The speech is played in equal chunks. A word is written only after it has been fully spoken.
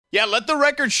Yeah, let the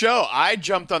record show. I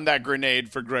jumped on that grenade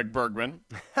for Greg Bergman,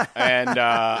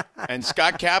 and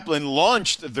Scott Kaplan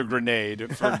launched the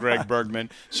grenade for Greg Bergman.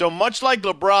 So much like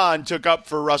LeBron took up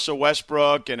for Russell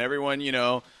Westbrook and everyone,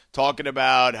 talking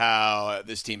about how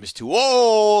this team is too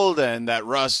old and that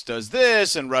Russ does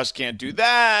this and Russ can't do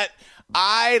that,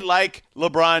 I, like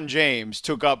LeBron James,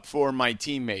 took up for my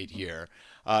teammate here.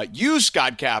 You,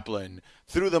 Scott Kaplan,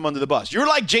 threw them under the bus. You're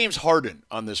like James Harden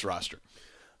on this roster.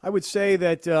 I would say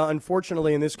that,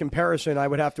 unfortunately, in this comparison, I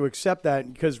would have to accept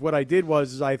that because what I did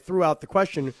was I threw out the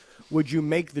question, would you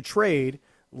make the trade,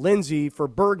 Lindsay for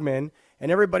Bergman?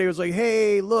 And everybody was like,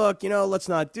 hey, look, let's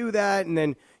not do that. And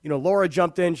then, Laura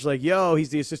jumped in. She's like, he's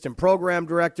the assistant program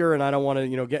director, and I don't want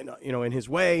to, get, in his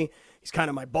way. He's kind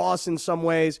of my boss in some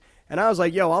ways. And I was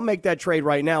like, I'll make that trade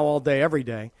right now all day, every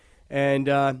day. And,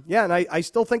 and I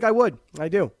still think I would. I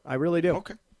do. I really do.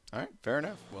 Okay. All right. Fair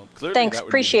enough. Well, clearly thanks.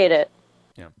 Appreciate it.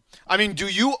 Yeah. I mean,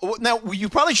 you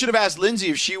probably should have asked Lindsay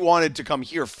if she wanted to come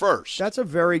here first. That's a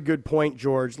very good point,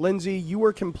 George. Lindsay, you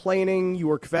were complaining, you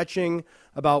were kvetching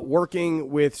about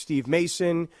working with Steve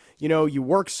Mason. You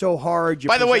work so hard.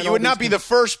 By the way, you would not be the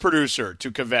first producer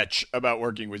to kvetch about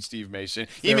working with Steve Mason.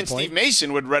 Fair Even point. Steve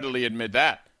Mason would readily admit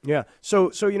that. Yeah. So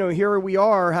here we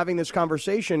are having this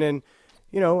conversation, and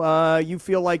you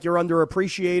feel like you're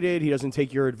underappreciated. He doesn't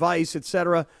take your advice,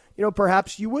 etc.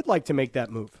 Perhaps you would like to make that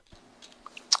move.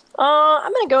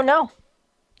 I'm going to go no.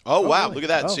 Oh, wow. Really? Look at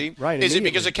that. Oh, See? right, Is it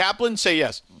because of Kaplan? Say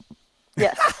yes.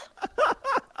 Yes.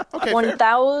 Okay,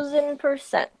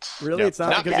 1,000%. Really? Yeah. It's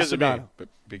not because of me, Sedano. but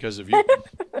because of you.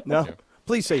 No. Yeah.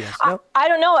 Please say yes. No. I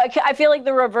don't know. I feel like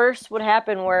the reverse would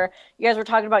happen where you guys were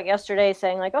talking about yesterday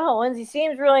saying like, oh, Lindsay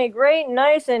seems really great and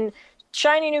nice and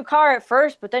shiny new car at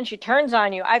first, but then she turns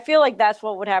on you. I feel like that's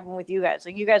what would happen with you guys.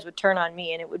 Like you guys would turn on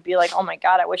me and it would be like, oh my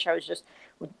God, I wish I was just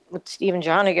with Steve and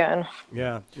John again.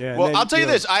 Yeah. Well, then, I'll tell you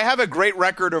this. I have a great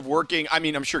record of working. I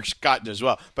mean, I'm sure Scott does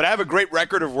well, but I have a great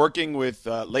record of working with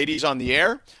ladies on the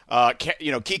air.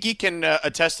 Kiki can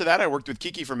attest to that. I worked with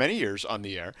Kiki for many years on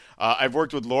the air. I've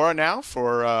worked with Laura now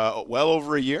for well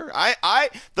over a year.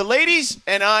 The ladies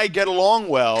and I get along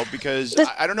well because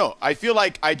I don't know. I feel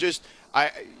like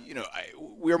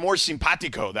we're more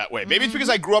simpatico that way. Maybe it's because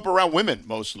I grew up around women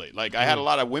mostly. Like I had a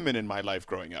lot of women in my life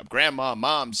growing up. Grandma,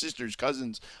 mom, sisters,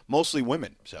 cousins, mostly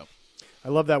women. So I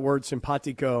love that word,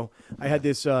 simpatico. I had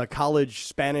this college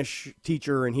Spanish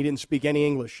teacher, and he didn't speak any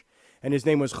English. And his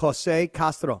name was Jose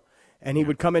Castro. And he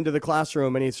would come into the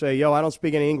classroom, and he'd say, I don't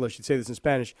speak any English. He'd say this in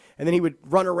Spanish. And then he would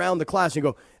run around the class and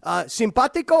go,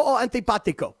 simpatico o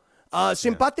antipatico?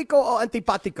 Simpatico or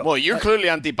antipatico? Well, you're clearly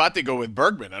antipatico with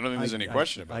Bergman. I don't think there's any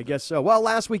question about it. I guess so. Well,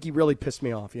 last week he really pissed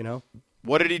me off,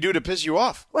 What did he do to piss you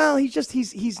off? Well,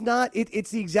 he's not.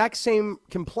 It's the exact same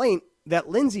complaint that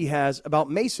Lindsay has about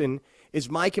Mason is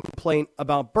my complaint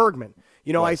about Bergman.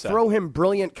 I throw him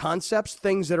brilliant concepts,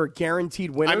 things that are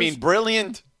guaranteed winners. I mean,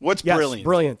 brilliant? What's yes, brilliant?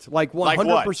 Brilliant. Like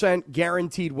 100%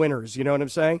 guaranteed winners. You know what I'm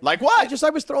saying? Like what? I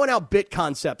was throwing out bit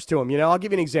concepts to him. I'll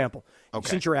give you an example. Okay.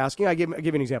 Since you're asking, I'll give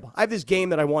you an example. I have this game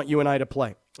that I want you and I to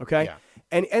play. Okay? Yeah.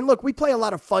 And look, we play a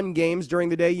lot of fun games during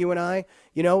the day, you and I.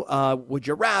 Would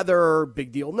you rather,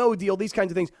 big deal, no deal, these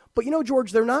kinds of things. But,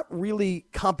 George, they're not really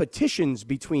competitions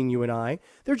between you and I.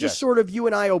 They're just sort of you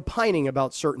and I opining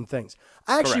about certain things.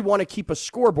 I actually want to keep a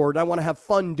scoreboard, and I want to have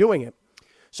fun doing it.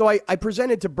 So I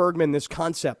presented to Bergman this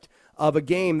concept of a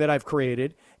game that I've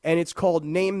created, and it's called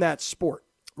Name That Sport,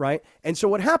 right? And so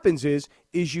what happens is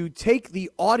you take the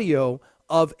audio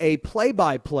of a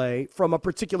play-by-play from a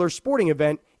particular sporting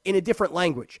event in a different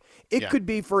language. It could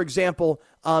be, for example,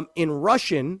 in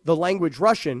Russian, the language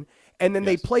Russian, and then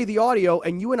they play the audio,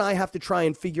 and you and I have to try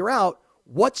and figure out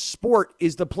what sport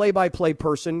is the play-by-play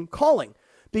person calling.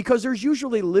 Because there's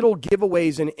usually little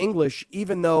giveaways in English,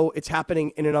 even though it's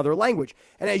happening in another language.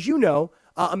 And as you know,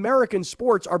 American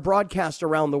sports are broadcast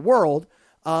around the world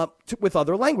with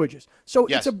other languages. So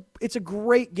it's a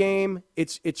great game.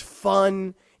 It's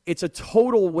fun. It's a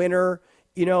total winner.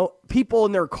 People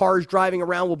in their cars driving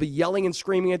around will be yelling and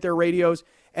screaming at their radios.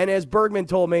 And as Bergman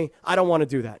told me, I don't want to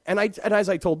do that. And as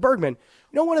I told Bergman,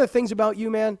 one of the things about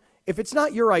you, man, if it's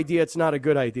not your idea, it's not a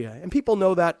good idea. And people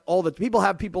know that. People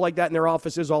have people like that in their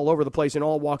offices all over the place in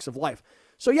all walks of life.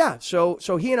 So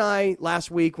so he and I last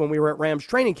week when we were at Rams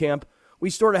training camp, we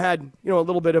sort of had, a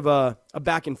little bit of a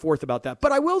back and forth about that.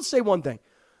 But I will say one thing.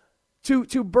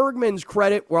 To Bergman's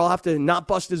credit, where I'll have to not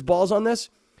bust his balls on this,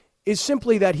 is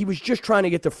simply that he was just trying to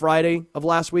get to Friday of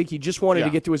last week. He just wanted to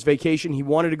get to his vacation. He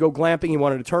wanted to go glamping. He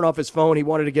wanted to turn off his phone. He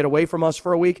wanted to get away from us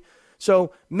for a week.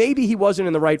 So maybe he wasn't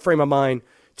in the right frame of mind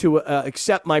to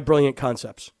accept my brilliant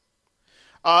concepts.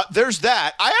 There's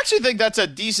that. I actually think that's a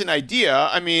decent idea.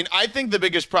 I mean, I think the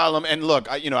biggest problem, and look,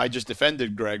 I just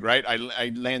defended Greg, right?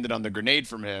 I landed on the grenade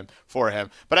for him.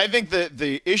 But I think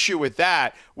the issue with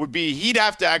that would be he'd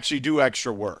have to actually do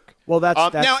extra work. Well,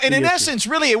 that's now, and in issue. essence,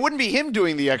 really, it wouldn't be him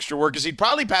doing the extra work because he'd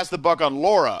probably pass the buck on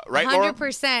Laura, right?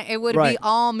 100%. It would be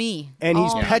all me. And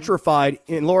he's petrified.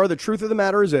 And Laura, the truth of the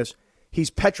matter is this: he's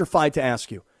petrified to ask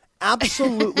you.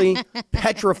 Absolutely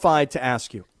petrified to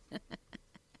ask you.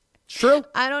 It's true.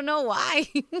 I don't know why.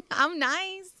 I'm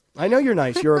nice. I know you're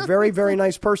nice. You're a very, very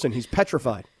nice person. He's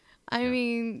petrified. I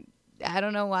mean, I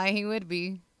don't know why he would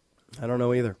be. I don't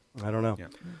know either. I don't know. Yeah.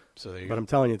 So there you but go. I'm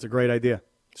telling you, it's a great idea.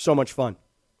 So much fun.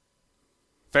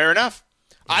 Fair enough.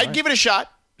 I'd give it a shot.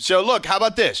 So, look, how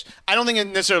about this? I don't think it's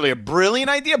necessarily a brilliant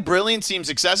idea. Brilliant seems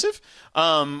excessive.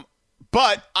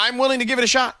 But I'm willing to give it a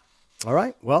shot. All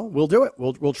right. Well, we'll do it.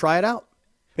 We'll try it out.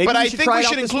 Maybe but I think we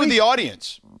should include the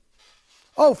audience.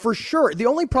 Oh, for sure. The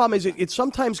only problem is it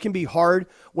sometimes can be hard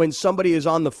when somebody is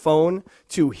on the phone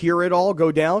to hear it all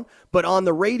go down. But on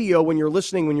the radio, when you're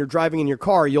listening, when you're driving in your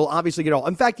car, you'll obviously get all.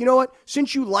 In fact, you know what?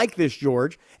 Since you like this,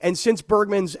 George, and since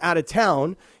Bergman's out of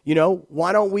town,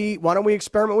 why don't we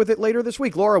experiment with it later this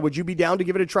week? Laura, would you be down to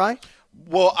give it a try?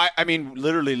 Well, I mean,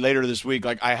 literally later this week,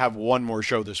 I have one more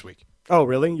show this week. Oh,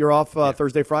 really? You're off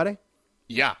Thursday, Friday?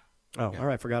 Yeah. Oh, all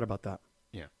right. Forgot about that.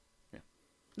 Yeah.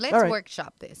 Let's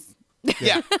workshop this.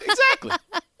 Yeah, exactly.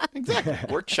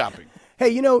 Workshopping.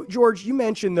 Hey, George, you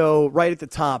mentioned, though, right at the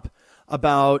top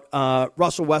about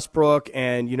Russell Westbrook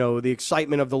and, the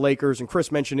excitement of the Lakers, and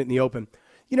Chris mentioned it in the open.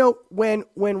 When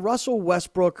Russell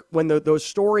Westbrook, when the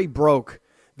story broke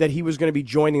that he was going to be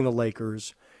joining the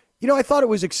Lakers, I thought it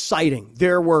was exciting.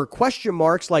 There were question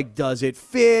marks like, does it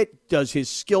fit? Does his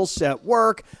skill set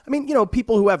work? I mean,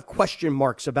 people who have question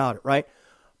marks about it, right?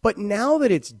 But now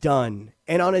that it's done,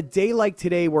 and on a day like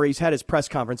today where he's had his press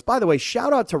conference, by the way,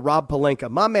 shout out to Rob Pelinka,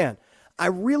 my man. I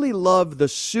really love the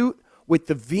suit with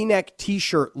the V-neck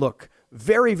T-shirt look.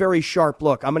 Very, very sharp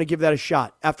look. I'm going to give that a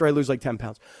shot after I lose like 10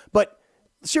 pounds. But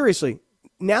seriously,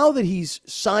 now that he's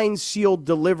signed, sealed,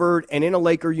 delivered, and in a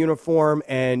Laker uniform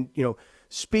and,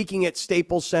 speaking at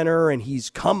Staples Center, and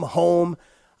he's come home,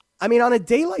 I mean, on a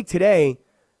day like today,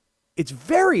 it's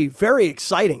very, very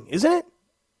exciting, isn't it?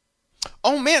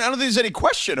 Oh, man, I don't think there's any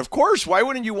question. Of course, why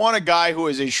wouldn't you want a guy who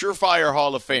is a surefire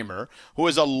Hall of Famer, who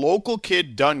is a local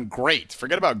kid done great?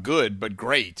 Forget about good, but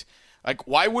great. Like,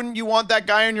 why wouldn't you want that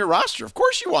guy on your roster? Of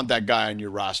course you want that guy on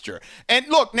your roster. And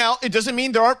look, now, it doesn't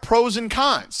mean there aren't pros and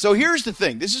cons. So here's the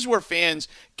thing. This is where fans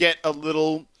get a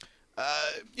little,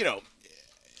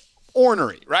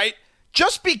 ornery, right?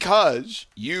 Just because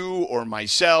you or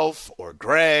myself or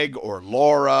Greg or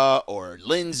Laura or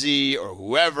Lindsay or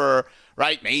whoever,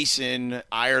 right, Mason,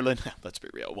 Ireland, let's be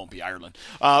real, it won't be Ireland,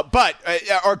 but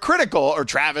are critical, or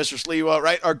Travis or Sliwa,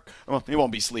 right? Well, it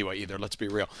won't be Sliwa either, let's be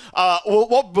real.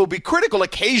 We'll be critical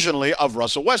occasionally of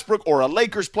Russell Westbrook or a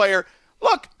Lakers player.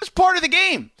 Look, it's part of the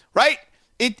game, right?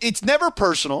 It's never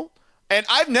personal. And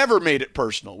I've never made it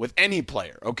personal with any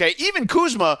player, okay? Even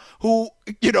Kuzma, who,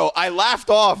 I laughed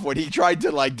off when he tried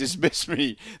to, dismiss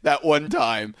me that one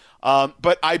time.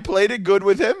 But I played it good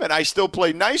with him, and I still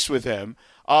play nice with him.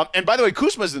 And by the way,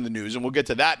 Kuzma's in the news, and we'll get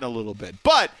to that in a little bit.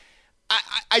 But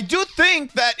I do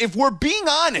think that if we're being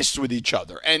honest with each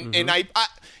other, and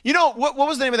what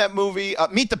was the name of that movie?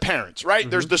 Meet the Parents, right?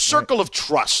 There's the circle of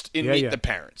trust in Meet the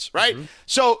Parents, right?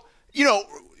 So,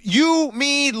 you,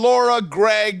 me, Laura,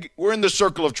 Greg, we're in the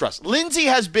circle of trust. Lindsay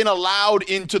has been allowed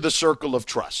into the circle of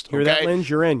trust. Okay? Hear that, Linz?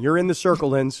 You're in. You're in the circle,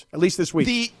 Linz. At least this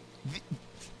week.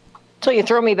 Until you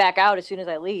throw me back out as soon as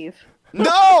I leave.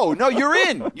 No, you're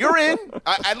in. You're in.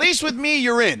 At least with me,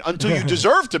 you're in. Until you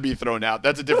deserve to be thrown out.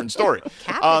 That's a different story.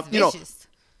 Vicious.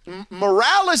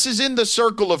 Morales is in the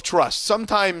circle of trust.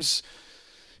 Sometimes,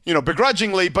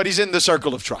 begrudgingly, but he's in the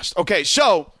circle of trust. Okay,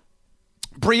 so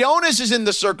Briones is in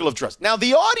the circle of trust. Now,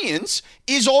 the audience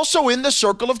is also in the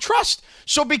circle of trust.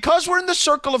 So because we're in the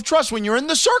circle of trust, when you're in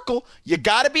the circle, you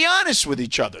got to be honest with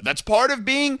each other. That's part of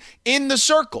being in the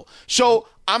circle. So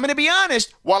I'm going to be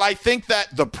honest, while I think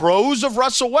that the pros of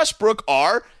Russell Westbrook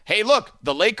are, hey, look,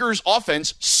 the Lakers'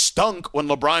 offense stunk when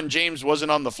LeBron James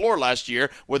wasn't on the floor last year,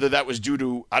 whether that was due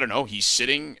to, I don't know, he's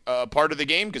sitting part of the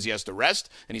game because he has to rest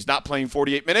and he's not playing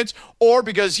 48 minutes, or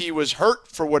because he was hurt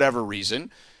for whatever reason.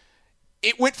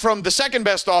 It went from the second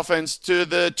best offense to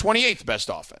the 28th best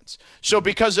offense. So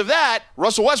because of that,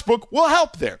 Russell Westbrook will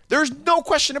help there. There's no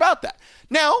question about that.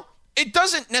 Now, It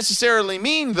doesn't necessarily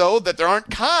mean, though, that there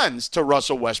aren't cons to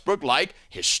Russell Westbrook, like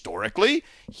historically,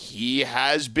 he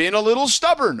has been a little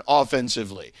stubborn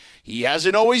offensively. He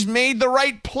hasn't always made the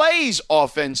right plays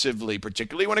offensively,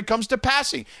 particularly when it comes to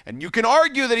passing. And you can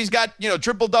argue that he's got,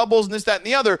 triple doubles and this, that, and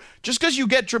the other. Just because you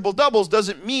get triple doubles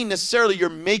doesn't mean necessarily you're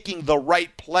making the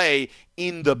right play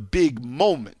in the big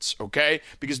moments, okay?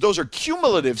 Because those are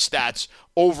cumulative stats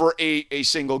over a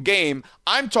single game.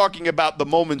 I'm talking about the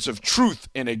moments of truth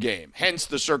in a game, hence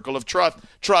the circle of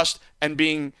trust and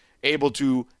being able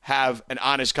to have an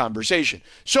honest conversation.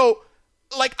 So,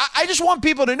 I just want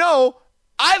people to know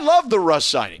I love the Russ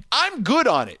signing. I'm good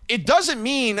on it. It doesn't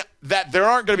mean that there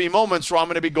aren't going to be moments where I'm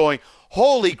going to be going,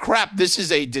 holy crap, this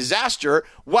is a disaster,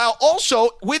 while also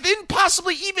within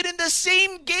possibly even in the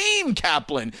same game,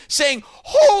 Kaplan, saying,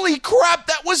 holy crap,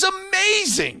 that was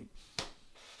amazing.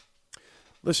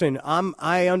 Listen,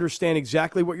 I understand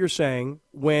exactly what you're saying.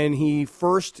 When he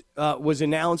first was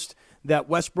announced that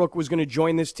Westbrook was going to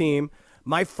join this team,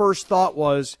 my first thought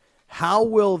was, how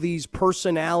will these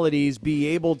personalities be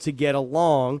able to get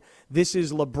along? This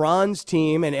is LeBron's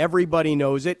team, and everybody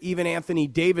knows it. Even Anthony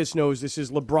Davis knows this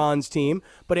is LeBron's team.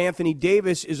 But Anthony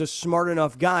Davis is a smart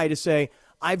enough guy to say,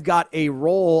 I've got a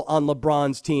role on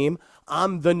LeBron's team.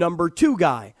 I'm the number 2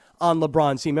 guy on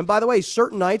LeBron's team. And by the way,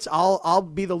 certain nights I'll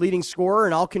be the leading scorer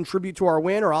and I'll contribute to our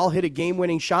win, or I'll hit a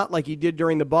game-winning shot like he did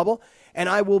during the bubble, and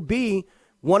I will be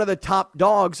one of the top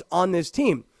dogs on this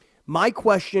team. My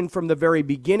question from the very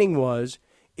beginning was,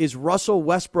 is Russell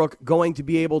Westbrook going to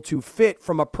be able to fit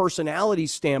from a personality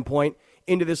standpoint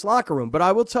into this locker room? But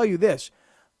I will tell you this,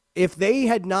 if they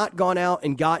had not gone out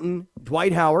and gotten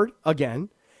Dwight Howard again,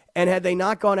 and had they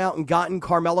not gone out and gotten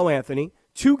Carmelo Anthony,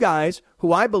 2 guys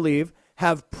who I believe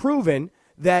have proven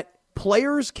that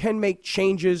players can make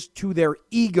changes to their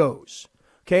egos.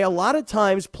 Okay, a lot of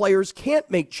times players can't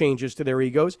make changes to their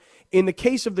egos. In the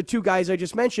case of the 2 guys I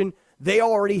just mentioned, they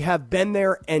already have been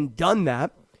there and done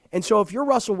that. And so if you're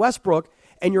Russell Westbrook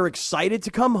and you're excited to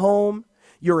come home,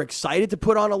 you're excited to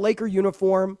put on a Laker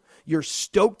uniform, you're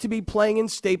stoked to be playing in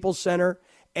Staples Center,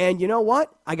 and you know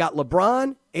what? I got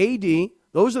LeBron, AD,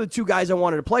 those are the 2 guys I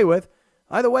wanted to play with.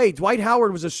 By the way, Dwight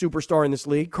Howard was a superstar in this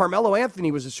league. Carmelo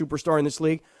Anthony was a superstar in this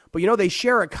league. But, they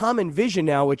share a common vision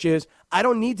now, which is I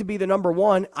don't need to be the number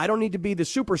 1. I don't need to be the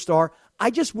superstar.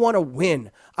 I just want to win.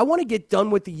 I want to get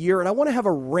done with the year, and I want to have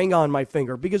a ring on my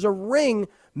finger because a ring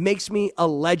makes me a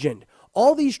legend.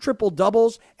 All these triple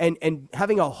doubles and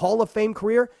having a Hall of Fame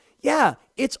career, yeah,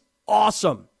 it's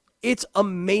awesome. It's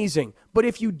amazing. But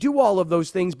if you do all of those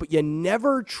things, but you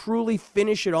never truly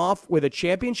finish it off with a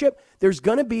championship, there's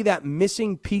going to be that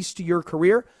missing piece to your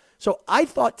career. So I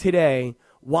thought today,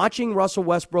 watching Russell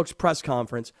Westbrook's press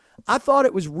conference, I thought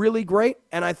it was really great.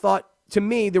 And I thought, to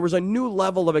me, there was a new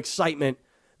level of excitement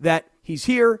that he's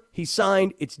here, he's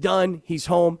signed, it's done, he's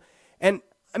home. And,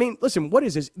 I mean, listen, what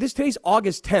is this? Today's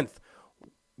August 10th.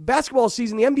 Basketball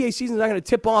season, the NBA season is not going to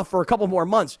tip off for a couple more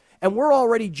months. And we're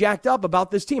already jacked up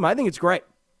about this team. I think it's great.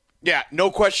 Yeah,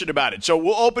 no question about it. So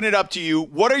we'll open it up to you.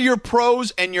 What are your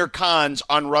pros and your cons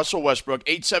on Russell Westbrook?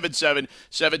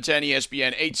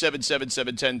 877-710-ESPN,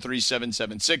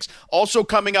 877-710-3776. Also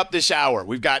coming up this hour,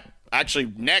 we've got,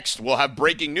 actually next, we'll have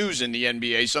breaking news in the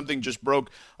NBA. Something just broke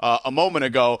a moment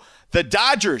ago. The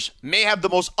Dodgers may have the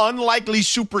most unlikely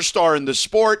superstar in the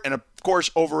sport, and of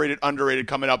course, overrated, underrated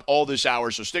coming up all this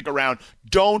hour. So stick around.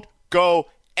 Don't go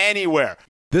anywhere.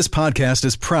 This podcast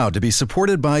is proud to be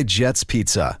supported by Jets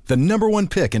Pizza, the #1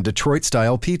 pick in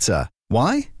Detroit-style pizza.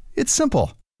 Why? It's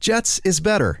simple. Jets is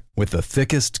better. With the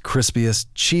thickest, crispiest,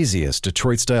 cheesiest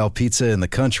Detroit-style pizza in the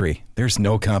country, there's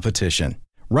no competition.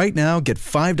 Right now, get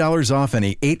 $5 off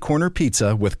any 8-corner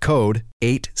pizza with code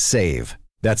 8SAVE.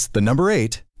 That's the number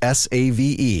 8,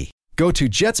 S-A-V-E. Go to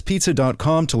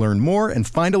jetspizza.com to learn more and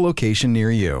find a location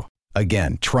near you.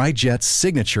 Again, try Jet's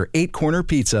signature 8-corner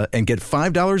pizza and get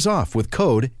 $5 off with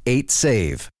code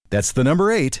 8SAVE. That's the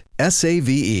number 8,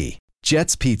 S-A-V-E.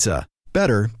 Jet's Pizza.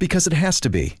 Better because it has to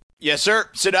be. Yes, sir.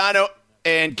 Sedano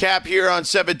and Cap here on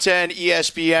 710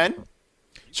 ESPN.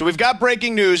 So we've got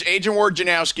breaking news. Agent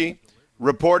Wojnarowski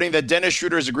reporting that Dennis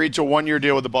Schroder has agreed to a 1-year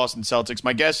deal with the Boston Celtics.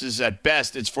 My guess is at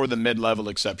best it's for the mid-level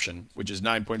exception, which is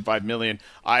 $9.5 million.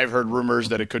 I've heard rumors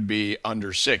that it could be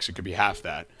under 6. It could be half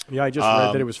that. Yeah, I just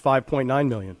read that it was $5.9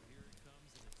 million.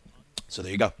 So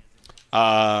there you go.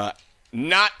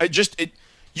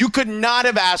 You could not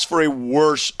have asked for a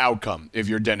worse outcome if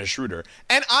you're Dennis Schroder.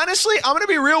 And honestly, I'm going to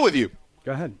be real with you.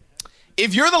 Go ahead.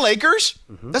 If you're the Lakers,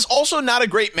 that's also not a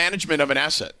great management of an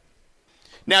asset.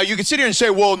 Now, you can sit here and say,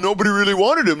 well, nobody really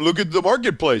wanted him. Look at the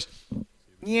marketplace.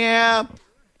 Yeah,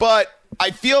 but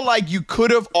I feel like you could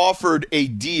have offered a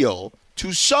deal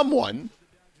to someone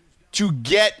to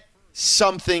get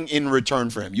something in return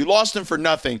for him. You lost him for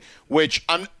nothing, which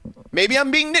maybe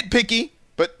I'm being nitpicky,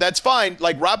 but that's fine.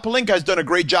 Like, Rob Pelinka has done a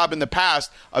great job in the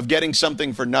past of getting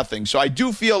something for nothing. So I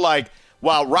do feel like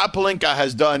while Rob Pelinka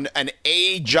has done an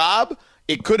A job,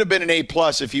 it could have been an A+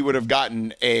 if he would have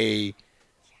gotten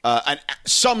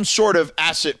some sort of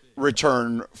asset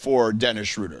return for Dennis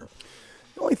Schroder.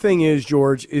 The only thing is,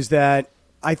 George, is that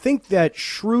I think that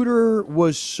Schroder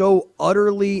was so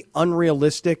utterly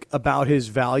unrealistic about his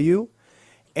value.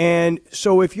 And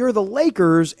so if you're the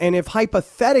Lakers, and if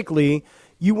hypothetically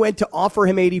you went to offer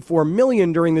him $84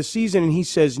 million during the season and he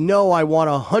says, no, I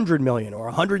want $100 million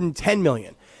or $110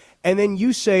 million. And then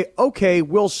you say, okay,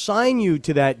 we'll sign you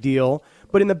to that deal.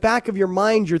 But in the back of your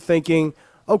mind, you're thinking,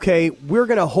 okay, we're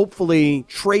going to hopefully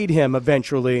trade him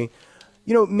eventually.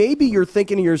 You know, maybe you're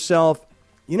thinking to yourself,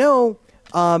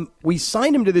 we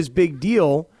signed him to this big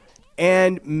deal,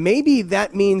 and maybe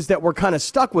that means that we're kind of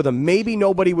stuck with him. Maybe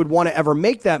nobody would want to ever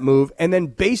make that move. And then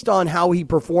based on how he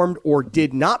performed or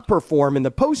did not perform in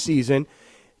the postseason,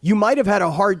 you might have had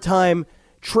a hard time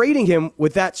trading him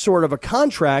with that sort of a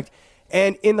contract.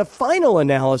 And in the final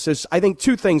analysis, I think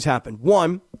two things happened.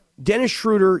 One, Dennis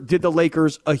Schroder did the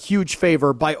Lakers a huge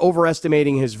favor by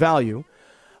overestimating his value.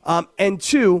 And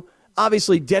two,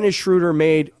 obviously, Dennis Schroder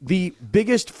made the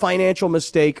biggest financial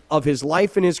mistake of his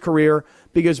life and his career,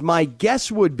 because my guess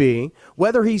would be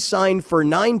whether he signed for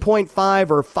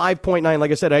 9.5 or 5.9,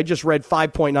 like I said, I just read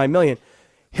 5.9 million,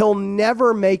 he'll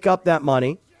never make up that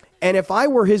money. And if I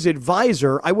were his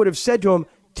advisor, I would have said to him,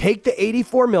 take the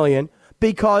 $84 million,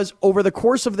 because over the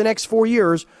course of the next 4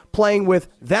 years, playing with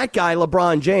that guy,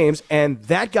 LeBron James, and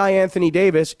that guy, Anthony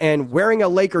Davis, and wearing a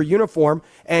Laker uniform,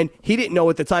 and he didn't know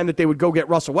at the time that they would go get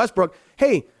Russell Westbrook.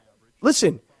 Hey,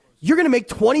 listen, you're going to make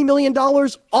 $20 million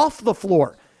off the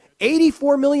floor.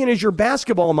 $84 million is your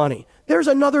basketball money. There's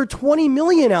another $20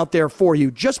 million out there for you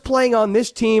just playing on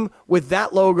this team with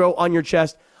that logo on your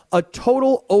chest. A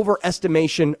total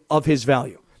overestimation of his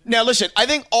value. Now, listen, I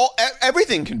think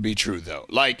everything can be true, though.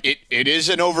 Like, it is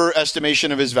an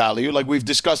overestimation of his value. Like, we've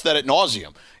discussed that ad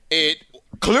nauseum. It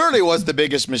clearly was the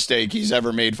biggest mistake he's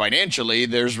ever made financially.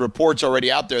 There's reports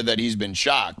already out there that he's been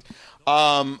shocked.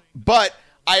 But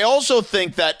I also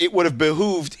think that it would have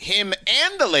behooved him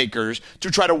and the Lakers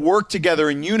to try to work together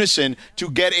in unison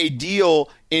to get a deal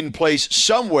in place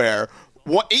somewhere,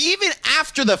 even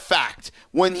after the fact,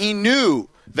 when he knew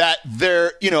that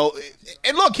they're,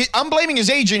 and look, I'm blaming his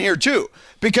agent here too,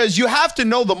 because you have to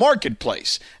know the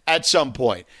marketplace at some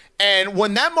point. And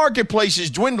when that marketplace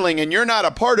is dwindling and you're not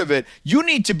a part of it,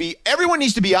 everyone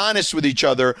needs to be honest with each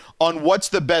other on what's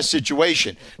the best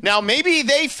situation. Now, maybe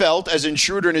they felt, as in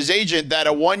Schroder and his agent, that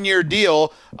a 1-year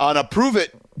deal on a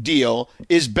prove-it deal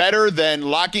is better than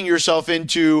locking yourself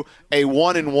into a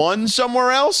 1-and-1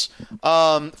 somewhere else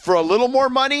for a little more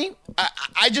money.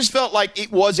 I just felt like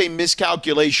it was a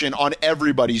miscalculation on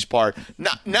everybody's part,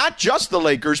 not just the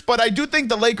Lakers, but I do think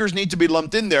the Lakers need to be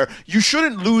lumped in there. You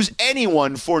shouldn't lose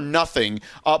anyone for nothing,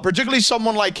 particularly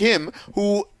someone like him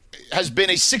who has been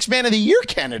a 6th Man of the Year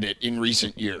candidate in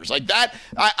recent years. Like that,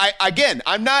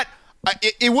 I'm not.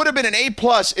 It would have been an A+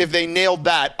 if they nailed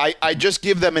that. I just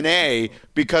give them an A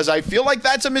because I feel like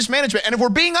that's a mismanagement. And if we're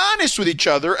being honest with each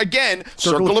other, again,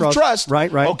 circle of trust.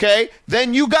 Right. Okay,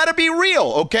 then you got to be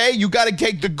real. Okay, you got to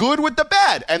take the good with the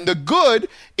bad. And the good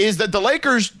is that the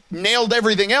Lakers nailed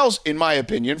everything else, in my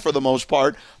opinion, for the most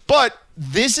part. But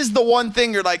this is the one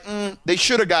thing you're like, they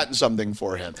should have gotten something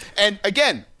for him. And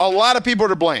again, a lot of people are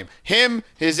to blame. Him,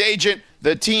 his agent,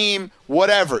 the team,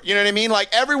 whatever. You know what I mean? Like,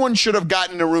 everyone should have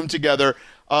gotten in a room together,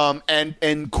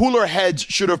 and cooler heads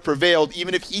should have prevailed,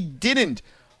 even if he didn't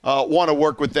want to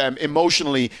work with them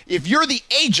emotionally. If you're the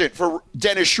agent for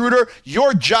Dennis Schroder,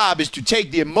 your job is to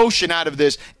take the emotion out of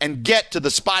this and get to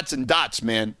the spots and dots,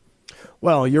 man.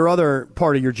 Well, your other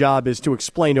part of your job is to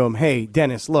explain to him, hey,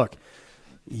 Dennis, look,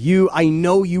 I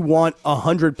know you want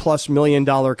 $100+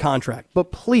 million contract,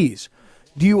 but please,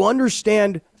 do you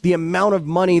understand the amount of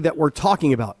money that we're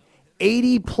talking about?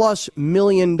 $80+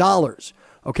 million.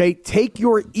 Okay, take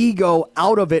your ego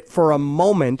out of it for a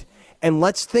moment and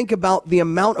let's think about the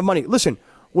amount of money. Listen,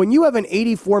 when you have an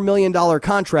 $84 million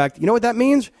contract, you know what that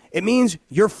means? It means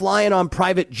you're flying on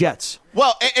private jets.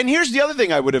 Well, and here's the other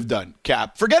thing I would have done,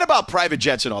 Cap. Forget about private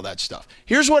jets and all that stuff.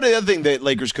 Here's what the other thing that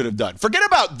Lakers could have done. Forget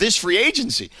about this free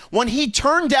agency. When he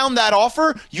turned down that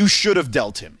offer, you should have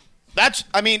dealt him.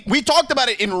 We talked about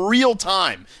it in real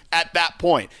time at that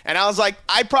point. And I was like,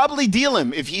 I'd probably deal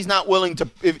him if he's not willing to.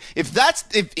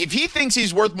 If he thinks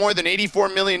he's worth more than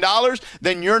 $84 million,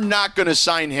 then you're not going to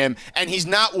sign him. And he's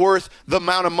not worth the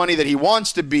amount of money that he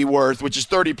wants to be worth, which is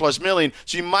 30 plus million.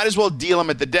 So you might as well deal him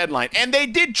at the deadline. And they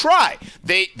did try.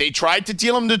 They tried to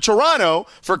deal him to Toronto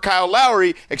for Kyle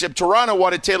Lowry, except Toronto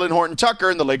wanted Taylor Horton-Tucker,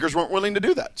 and the Lakers weren't willing to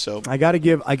do that. So I got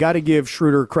to give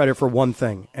Schroder credit for one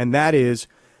thing, and that is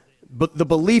the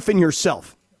belief in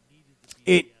yourself.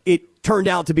 It turned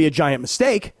out to be a giant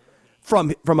mistake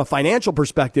from a financial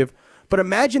perspective, but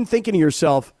imagine thinking to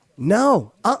yourself,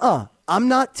 no, I'm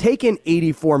not taking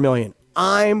 $84 million.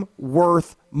 I'm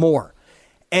worth more.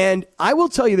 And I will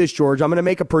tell you this, George, I'm going to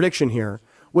make a prediction here,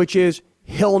 which is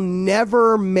he'll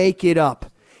never make it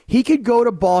up. He could go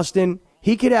to Boston.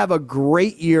 He could have a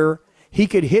great year. He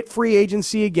could hit free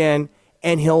agency again,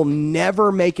 and he'll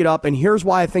never make it up. And here's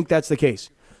why I think that's the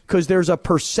case. Because there's a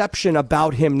perception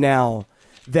about him now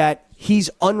that he's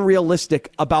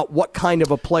unrealistic about what kind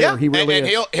of a player he really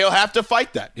is. And he'll have to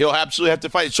fight that. He'll absolutely have to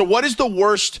fight it. So what is the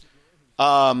worst,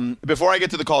 before I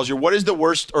get to the calls here, what is the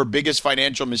worst or biggest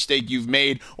financial mistake you've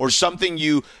made, or something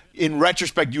you, in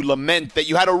retrospect, you lament that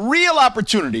you had a real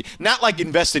opportunity, not like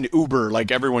invest in Uber like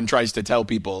everyone tries to tell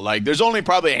people. Like, there's only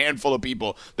probably a handful of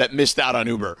people that missed out on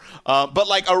Uber. But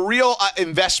like a real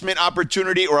investment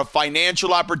opportunity, or a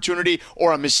financial opportunity,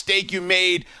 or a mistake you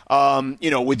made,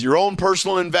 with your own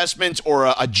personal investments, or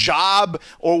a job,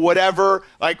 or whatever.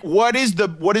 Like, what is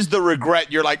the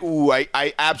regret? You're like, ooh,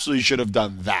 I absolutely should have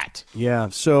done that. Yeah.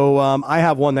 So I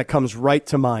have one that comes right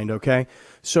to mind. Okay.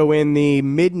 So in the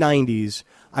mid 90s,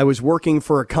 I was working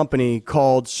for a company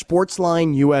called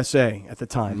Sportsline USA at the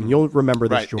time. And you'll remember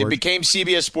this, right. George. It became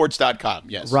CBSSports.com,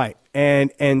 yes. Right.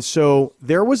 And so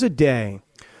there was a day,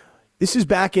 this is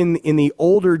back in the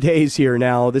older days here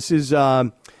now. This is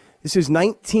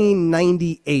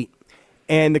 1998.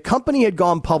 And the company had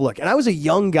gone public. And I was a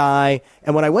young guy.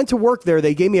 And when I went to work there,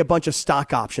 they gave me a bunch of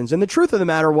stock options. And the truth of the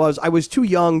matter was, I was too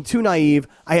young, too naive.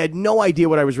 I had no idea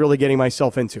what I was really getting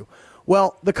myself into.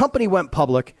 Well, the company went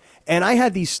public. And I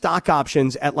had these stock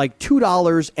options at like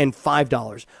 $2 and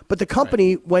 $5. But the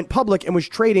company went public and was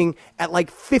trading at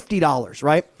like $50,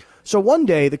 right? So one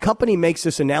day, the company makes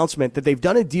this announcement that they've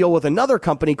done a deal with another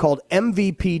company called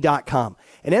MVP.com.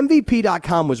 And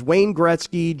MVP.com was Wayne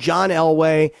Gretzky, John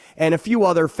Elway, and a few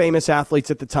other famous athletes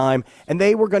at the time. And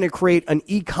they were going to create an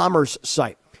e-commerce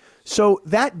site. So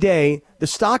that day, the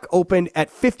stock opened at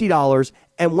 $50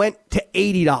 and went to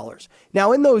 $80.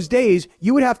 Now, in those days,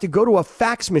 you would have to go to a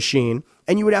fax machine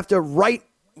and you would have to write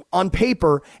on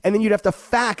paper, and then you'd have to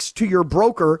fax to your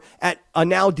broker at a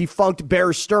now defunct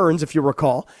Bear Stearns, if you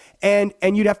recall, and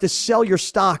you'd have to sell your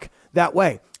stock that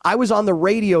way. I was on the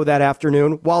radio that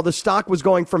afternoon while the stock was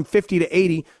going from 50 to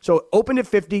 80. So it opened at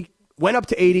 50, went up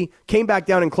to 80, came back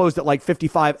down and closed at like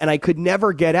 55, and I could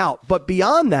never get out. But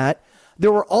beyond that,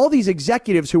 there were all these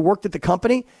executives who worked at the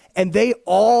company, and they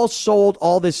all sold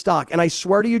all this stock. And I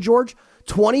swear to you, George,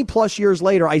 20 plus years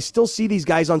later, I still see these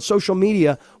guys on social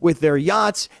media with their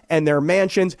yachts and their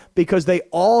mansions because they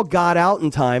all got out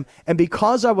in time. And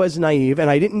because I was naive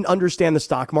and I didn't understand the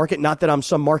stock market, not that I'm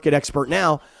some market expert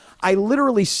now, I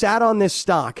literally sat on this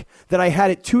stock that I had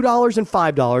at $2 and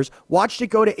 $5, watched it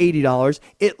go to $80.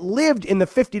 It lived in the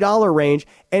 $50 range.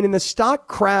 And in the stock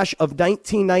crash of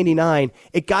 1999,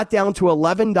 it got down to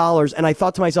 $11. And I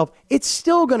thought to myself, it's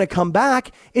still going to come back.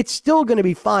 It's still going to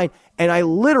be fine. And I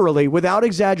literally, without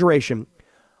exaggeration,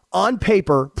 on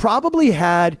paper, probably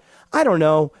had, I don't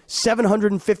know,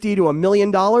 $750 to $1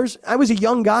 million. I was a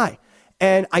young guy.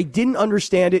 And I didn't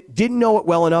understand it, didn't know it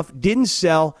well enough, didn't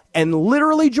sell, and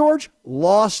literally, George,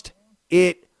 lost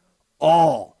it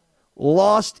all.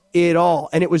 Lost it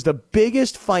all. And it was the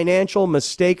biggest financial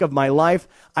mistake of my life.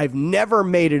 I've never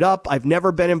made it up. I've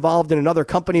never been involved in another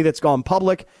company that's gone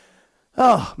public.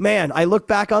 Oh, man, I look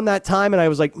back on that time and I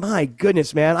was like, my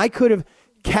goodness, man, I could have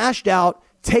cashed out,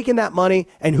 taken that money,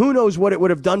 and who knows what it would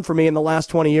have done for me in the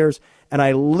last 20 years. And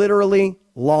I literally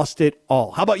lost it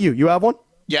all. How about you? You have one?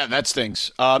 Yeah, that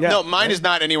stinks. No, mine is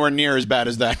not anywhere near as bad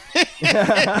as that.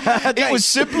 It was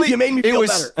simply you made me feel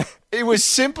better. It was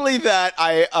simply that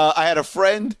I had a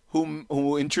friend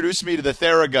who introduced me to the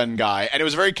Theragun guy, and it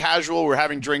was very casual. We're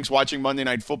having drinks, watching Monday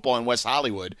Night Football in West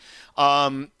Hollywood,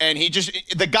 and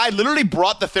the guy literally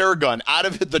brought the Theragun out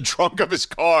of the trunk of his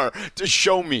car to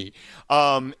show me,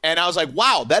 and I was like,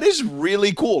 wow, that is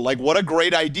really cool. Like, what a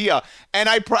great idea.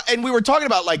 And we were talking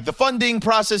about like the funding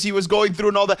process he was going through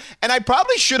and all that, and I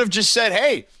probably should have just said,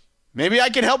 hey, maybe I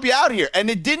can help you out here, and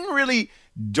it didn't really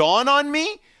dawn on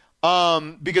me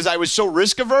because I was so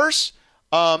risk averse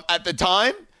at the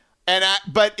time.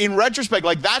 But in retrospect,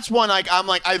 like that's one I'm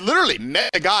like I literally met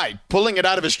a guy pulling it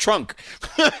out of his trunk,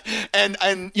 and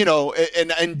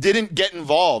didn't get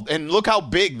involved. And look how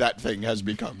big that thing has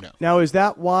become now. Now, is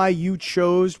that why you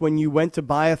chose when you went to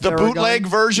buy a the bootleg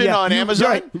version on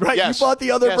Amazon? Right. Yes. You bought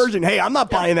the other version. Hey, I'm not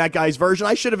buying that guy's version.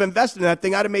 I should have invested in that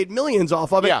thing. I'd have made millions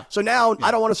off of it. Yeah. So now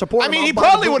I don't want to support him. I mean, he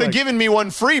probably would have given me one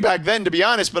free back then, to be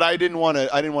honest. But I didn't want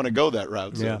to go that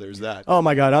route. So there's that. Oh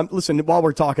my God! Listen, while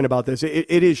we're talking about this,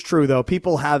 it is true though.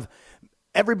 People have.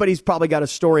 Everybody's probably got a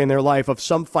story in their life of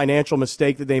some financial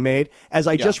mistake that they made. As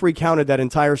I just recounted that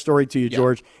entire story to you,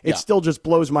 George, it still just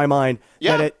blows my mind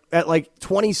that at like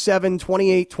 27,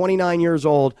 28, 29 years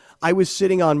old, I was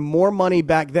sitting on more money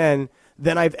back then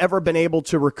than I've ever been able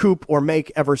to recoup or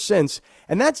make ever since.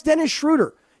 And that's Dennis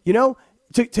Schroder. You know,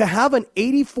 to have an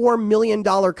 $84 million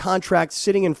contract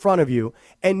sitting in front of you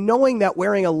and knowing that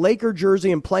wearing a Laker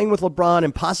jersey and playing with LeBron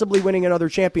and possibly winning another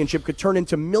championship could turn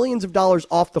into millions of dollars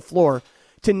off the floor,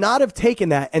 to not have taken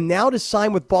that and now to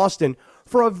sign with Boston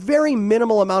for a very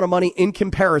minimal amount of money in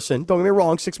comparison. Don't get me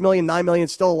wrong, $6 million, $9 million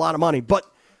is still a lot of money. But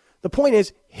the point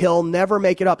is, he'll never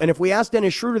make it up. And if we ask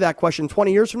Dennis Schroder that question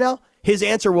 20 years from now, his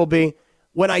answer will be,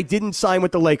 when I didn't sign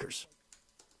with the Lakers.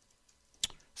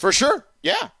 For sure.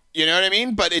 Yeah. You know what I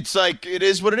mean? But it's like, it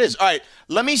is what it is. All right.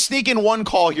 Let me sneak in one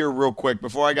call here real quick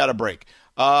before I got a break.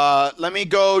 Let me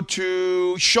go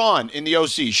to Sean in the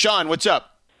OC. Sean, what's up?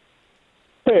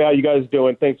 Hey, how you guys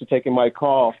doing? Thanks for taking my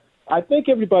call. I think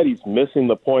everybody's missing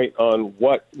the point on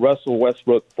what Russell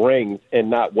Westbrook brings and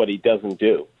not what he doesn't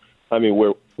do. I mean,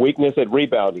 we're weakness at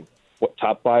rebounding,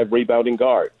 top 5 rebounding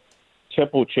guard,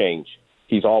 tempo change.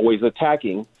 He's always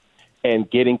attacking and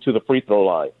getting to the free throw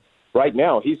line. Right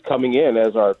now, he's coming in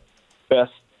as our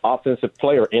best offensive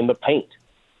player in the paint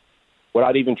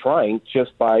without even trying,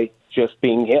 just by just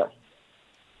being him.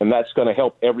 And that's going to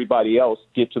help everybody else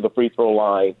get to the free throw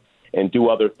line and do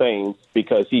other things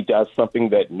because he does something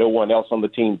that no one else on the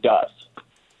team does.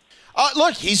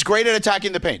 Look, he's great at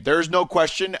attacking the paint. There's no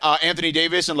question. Anthony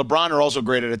Davis and LeBron are also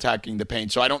great at attacking the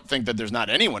paint, so I don't think that there's not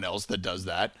anyone else that does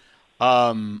that.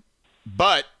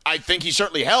 But I think he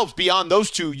certainly helps. Beyond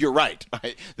those two, you're right.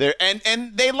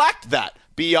 And they lacked that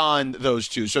beyond those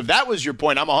two. So if that was your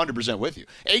point, I'm 100% with you.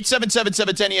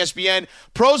 877-710-ESPN.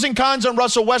 Pros and cons on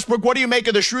Russell Westbrook. What do you make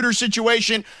of the Schroder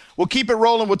situation? We'll keep it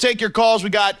rolling. We'll take your calls. We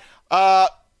got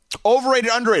overrated,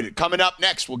 underrated coming up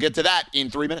next. We'll get to that in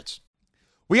 3 minutes.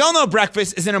 We all know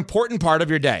breakfast is an important part of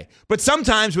your day, but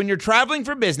sometimes when you're traveling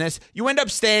for business, you end up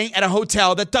staying at a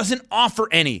hotel that doesn't offer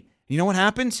any. You know what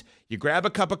happens? You grab a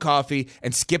cup of coffee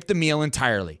and skip the meal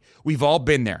entirely. We've all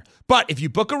been there. But if you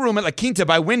book a room at La Quinta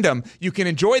by Wyndham, you can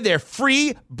enjoy their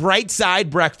free Bright Side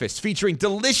breakfast featuring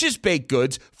delicious baked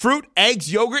goods, fruit,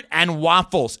 eggs, yogurt, and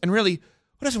waffles. And really,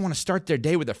 who doesn't want to start their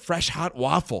day with a fresh, hot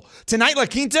waffle? Tonight, La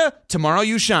Quinta, tomorrow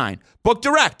you shine. Book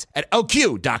direct at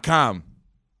lq.com.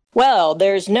 Well,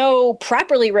 there's no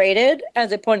properly rated,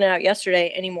 as I pointed out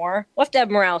yesterday, anymore. We'll have to have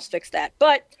Morales fix that.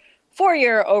 But for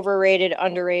your overrated,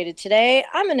 underrated today,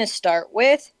 I'm going to start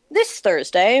with this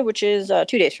Thursday, which is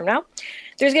 2 days from now.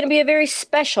 There's going to be a very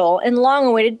special and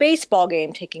long-awaited baseball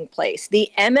game taking place, the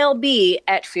MLB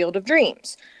at Field of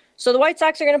Dreams. So the White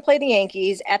Sox are going to play the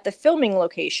Yankees at the filming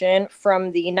location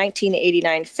from the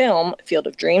 1989 film Field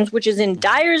of Dreams, which is in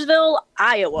Dyersville,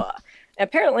 Iowa. And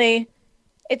apparently,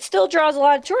 it still draws a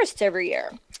lot of tourists every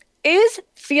year. Is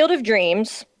Field of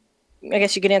Dreams, I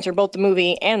guess you could answer both the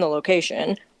movie and the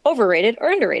location, overrated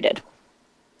or underrated?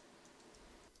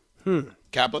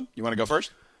 Kaplan, you want to go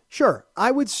first? Sure.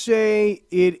 I would say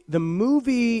the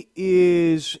movie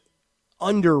is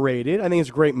underrated. I think it's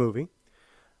a great movie.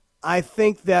 I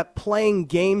think that playing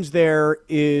games there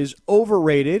is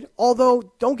overrated,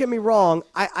 although don't get me wrong,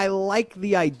 I like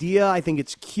the idea. I think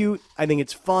it's cute. I think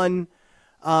it's fun.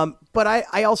 But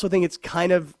I also think it's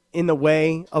kind of in the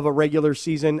way of a regular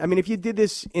season. I mean, if you did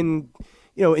this in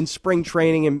spring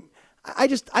training, and I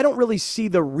don't really see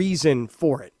the reason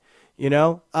for it.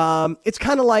 It's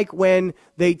kind of like when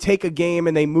they take a game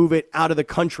and they move it out of the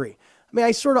country. I mean,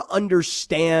 I sort of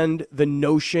understand the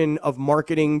notion of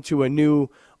marketing to a new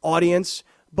audience,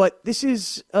 but this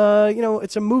is,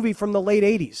 it's a movie from the late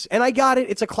 80s. And I got it.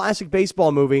 It's a classic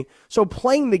baseball movie. So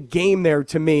playing the game there,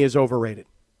 to me, is overrated.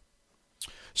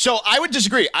 So I would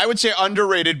disagree. I would say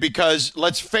underrated because,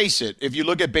 let's face it, if you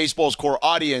look at baseball's core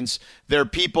audience, they're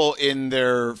people in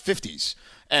their 50s.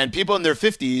 And people in their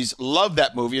 50s love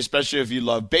that movie, especially if you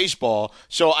love baseball.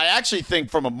 So I actually think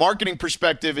from a marketing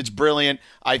perspective, it's brilliant.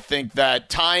 I think that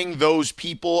tying those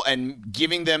people and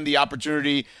giving them the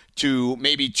opportunity to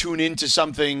maybe tune into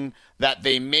something that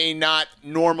they may not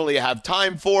normally have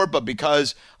time for, but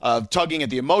because of tugging at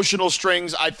the emotional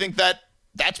strings, I think that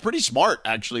that's pretty smart,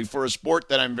 actually, for a sport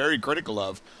that I'm very critical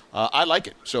of. I like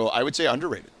it. So I would say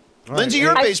underrated. Lindsay,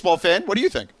 you're a baseball fan. What do you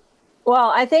think?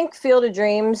 Well, I think Field of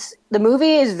Dreams, the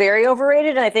movie is very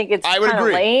overrated, and I think it's kind of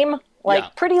lame.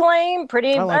 Pretty lame.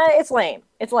 It's lame.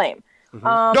 It's lame.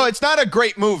 Mm-hmm. No, it's not a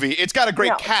great movie. It's got a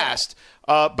great cast,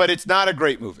 but it's not a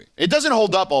great movie. It doesn't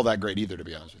hold up all that great either, to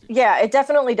be honest with you. Yeah, it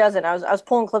definitely doesn't. I was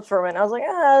pulling clips from it, and I was like,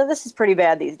 this is pretty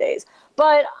bad these days.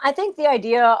 But I think the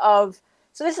idea of,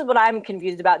 so this is what I'm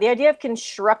confused about, the idea of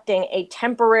constructing a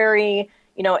temporary,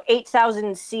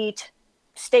 8,000 seat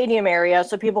stadium area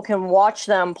so people can watch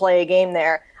them play a game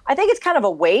there. I think it's kind of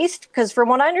a waste because from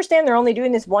what I understand, they're only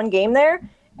doing this one game there.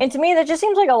 And to me, that just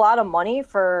seems like a lot of money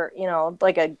for,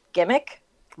 like a gimmick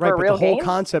for a real game.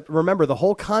 Remember, the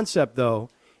whole concept, though,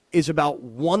 is about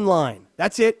one line.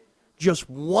 That's it. Just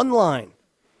one line.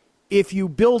 If you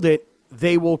build it,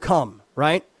 they will come,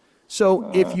 right?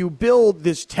 So if you build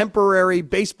this temporary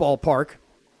baseball park,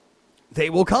 they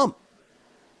will come.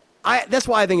 That's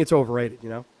why I think it's overrated,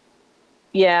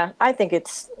 Yeah, I think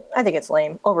it's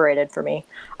lame. Overrated for me.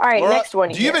 All right, Laura, next one.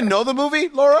 Do you even know the movie,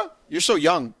 Laura? You're so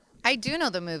young. I do know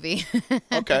the movie.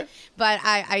 Okay. But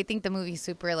I think the movie's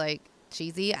super,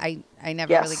 cheesy. I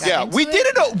never really got into it. We did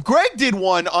it. Greg did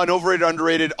one on Overrated,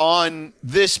 Underrated on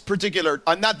this particular,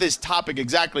 not this topic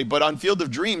exactly, but on Field of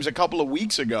Dreams a couple of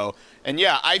weeks ago. And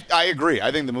yeah, I agree.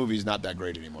 I think the movie's not that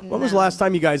great anymore. When was the last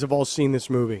time you guys have all seen this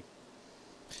movie?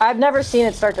 I've never seen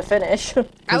it start to finish.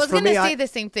 I was going to say the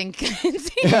same thing.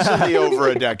 Easily over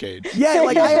a decade. Yeah,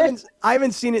 I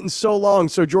haven't seen it in so long.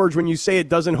 So George, when you say it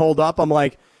doesn't hold up, I'm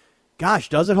like, gosh,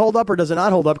 does it hold up or does it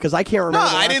not hold up? Because I can't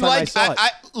remember. No, I didn't like.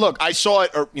 Look, I saw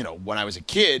it, when I was a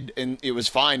kid, and it was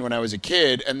fine when I was a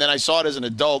kid, and then I saw it as an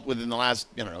adult within the last,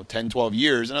 10, 12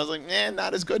 years, and I was like,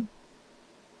 not as good.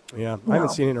 Yeah, I haven't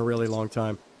seen it in a really long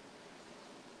time.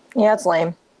 Yeah, it's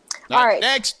lame. All right,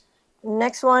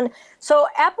 next one. So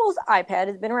Apple's iPad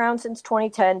has been around since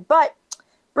 2010, but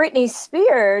Britney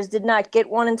Spears did not get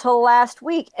one until last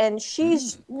week, and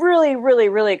she's really, really,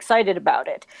 really excited about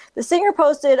it. The singer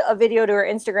posted a video to her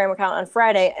Instagram account on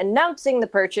Friday announcing the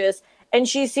purchase, and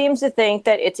she seems to think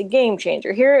that it's a game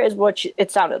changer. Here is what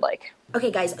it sounded like.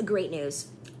 Okay, guys, great news.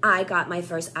 I got my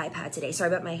first iPad today. Sorry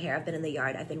about my hair. I've been in the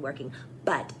yard. I've been working.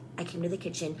 But I came to the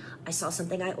kitchen. I saw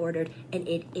something I ordered, and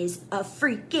it is a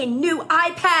freaking new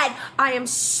iPad. I am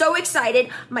so excited.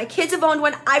 My kids have owned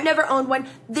one. I've never owned one.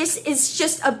 This is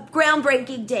just a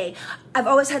groundbreaking day. I've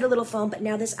always had a little phone, but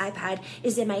now this iPad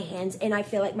is in my hands, and I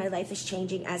feel like my life is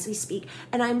changing as we speak.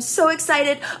 And I'm so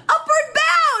excited. Upward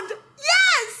bound!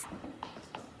 Yes!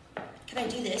 Could I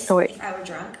do this if I were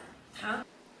drunk? Huh?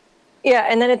 Yeah,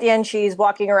 and then at the end, she's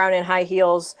walking around in high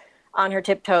heels on her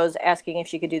tiptoes, asking if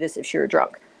she could do this if she were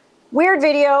drunk. Weird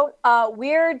video.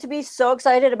 Weird to be so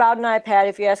excited about an iPad,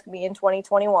 if you ask me, in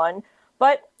 2021.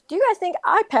 But do you guys think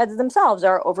iPads themselves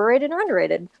are overrated or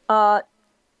underrated?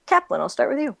 Kaplan, I'll start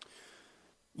with you.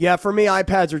 Yeah, for me,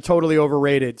 iPads are totally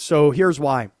overrated. So here's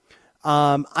why.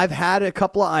 I've had a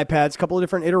couple of iPads, a couple of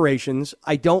different iterations.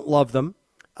 I don't love them.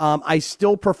 I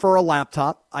still prefer a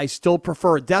laptop. I still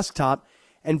prefer a desktop.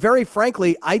 And very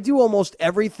frankly, I do almost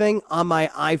everything on my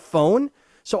iPhone.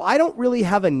 So I don't really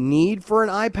have a need for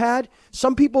an iPad.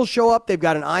 Some people show up, they've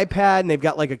got an iPad and they've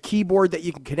got like a keyboard that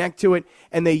you can connect to it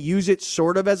and they use it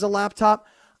sort of as a laptop.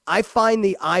 I find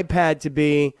the iPad to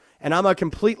be, and I'm a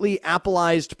completely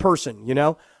Appleized person,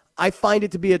 I find it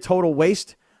to be a total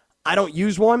waste. I don't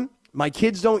use one. My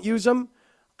kids don't use them.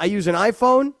 I use an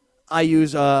iPhone. I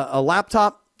use a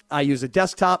laptop. I use a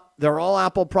desktop. They're all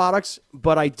Apple products,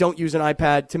 but I don't use an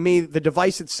iPad. To me, the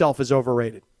device itself is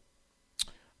overrated.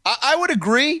 I would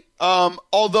agree.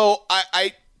 Although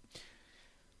I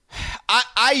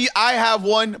have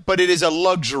one, but it is a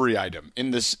luxury item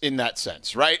in that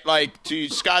sense, right? Like to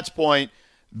Scott's point,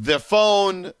 the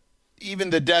phone, even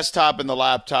the desktop and the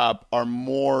laptop are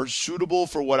more suitable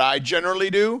for what I generally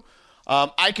do.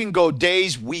 I can go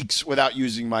days, weeks without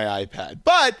using my iPad.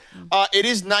 But it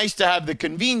is nice to have the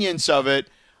convenience of it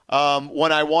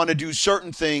when I want to do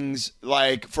certain things.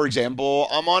 Like, for example,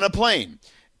 I'm on a plane,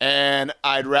 and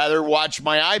I'd rather watch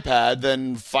my iPad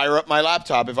than fire up my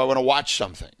laptop if I want to watch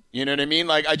something. You know what I mean?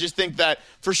 Like, I just think that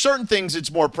for certain things,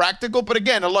 it's more practical. But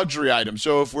again, a luxury item.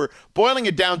 So if we're boiling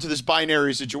it down to this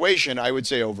binary situation, I would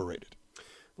say overrated.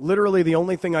 Literally, the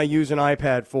only thing I use an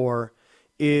iPad for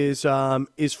is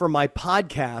for my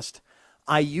podcast.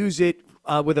 I use it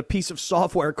with a piece of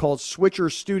software called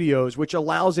Switcher Studios, which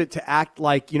allows it to act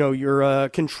like, you're a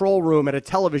control room at a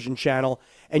television channel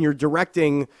and you're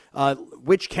directing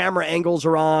which camera angles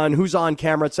are on, who's on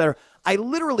camera, etc. I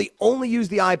literally only use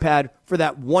the iPad for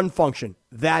that one function.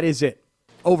 That is it.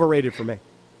 Overrated for me.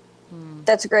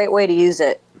 That's a great way to use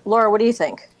it. Laura, what do you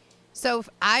think? So if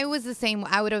I was the same,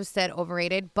 I would have said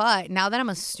overrated. But now that I'm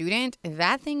a student,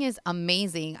 that thing is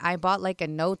amazing. I bought like a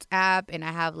notes app and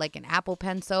I have like an Apple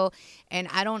Pencil, and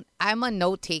I'm a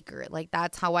note taker. Like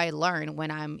that's how I learn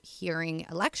when I'm hearing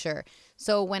a lecture.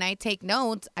 So when I take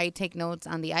notes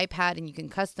on the iPad, and you can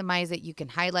customize it. You can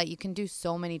highlight. You can do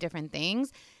so many different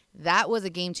things. That was a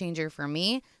game changer for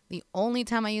me. The only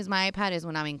time I use my iPad is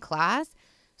when I'm in class.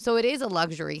 So it is a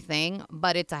luxury thing,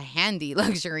 but it's a handy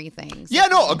luxury thing. So yeah,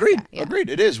 no, agreed. Yeah. Agreed.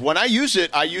 It is. When I use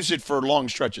it for long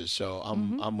stretches. So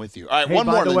I'm with you. All right, Hey, one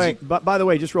more, Lindsay. by the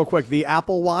way, just real quick, the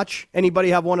Apple Watch. Anybody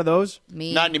have one of those?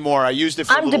 Me. Not anymore. I used it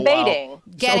for a I'm little debating. while.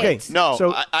 Get it. No,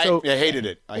 So- I hated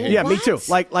it. I hated Yeah, it. me too.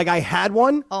 Like I had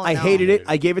one. Oh, I no. hated it.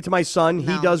 I gave it to my son. He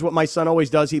No. does what my son always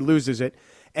does. He loses it.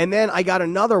 And then I got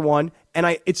another one,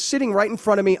 and it's sitting right in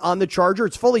front of me on the charger.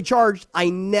 It's fully charged. I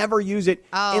never use it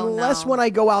unless no. when I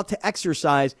go out to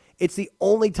exercise. It's the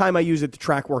only time I use it to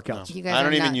track workouts. You guys I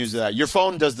don't are even nuts. use that. Your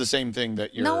phone does the same thing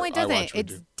that your No, it doesn't. iWatch would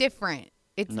It's do. different.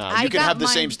 It's No, I you can got have the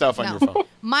mine- same stuff on no. your phone.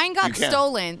 Mine You got can.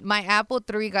 stolen. My Apple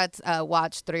 3 got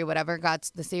Watch 3, whatever,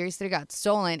 the Series 3 got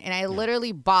stolen, and I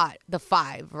literally bought the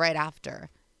 5 right after.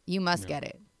 You must get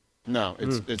it. No,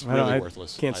 it's I don't- really I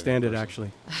worthless. Can't I stand think, it,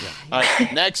 personally. actually. All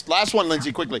right, next, last one,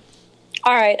 Lindsay, quickly.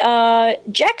 All right.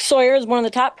 Jack Sawyer is one of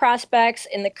the top prospects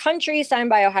in the country, signed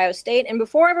by Ohio State. And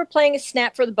before ever playing a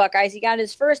snap for the Buckeyes, he got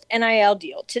his first NIL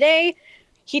deal. Today,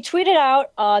 he tweeted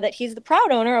out that he's the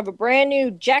proud owner of a brand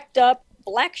new jacked up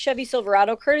black Chevy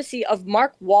Silverado, courtesy of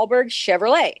Mark Wahlberg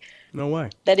Chevrolet. No way.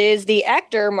 That is the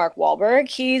actor Mark Wahlberg.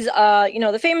 He's,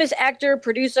 the famous actor,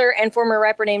 producer, and former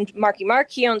rapper named Marky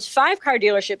Mark. He owns 5 car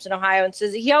dealerships in Ohio and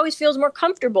says that he always feels more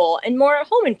comfortable and more at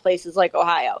home in places like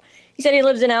Ohio. He said he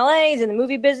lives in LA, he's in the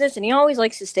movie business, and he always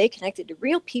likes to stay connected to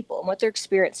real people and what they're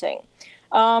experiencing.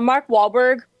 Mark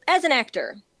Wahlberg, as an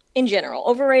actor, in general,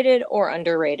 overrated or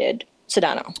underrated?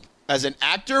 Sedano. As an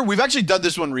actor, we've actually done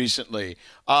this one recently.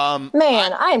 Man,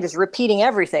 I am just repeating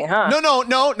everything, huh?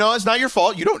 No, it's not your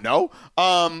fault. You don't know.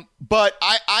 But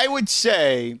I would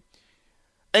say,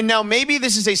 and now maybe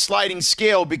this is a sliding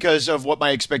scale because of what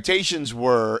my expectations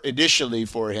were initially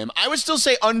for him. I would still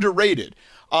say underrated.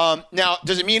 Now,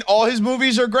 does it mean all his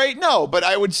movies are great? No, but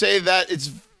I would say that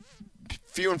it's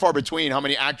few and far between how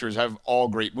many actors have all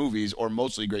great movies or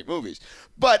mostly great movies.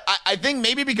 But I think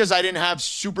maybe because I didn't have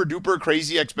super duper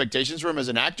crazy expectations for him as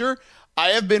an actor, I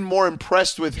have been more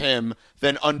impressed with him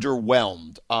than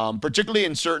underwhelmed, particularly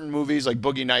in certain movies like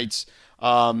Boogie Nights.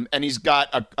 And he's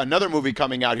got another movie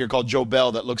coming out here called Joe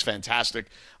Bell that looks fantastic.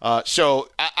 So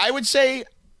I would say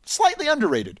slightly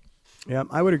underrated. Yeah,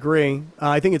 I would agree.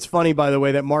 I think it's funny, by the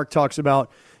way, that Mark talks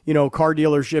about, car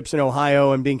dealerships in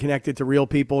Ohio and being connected to real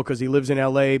people because he lives in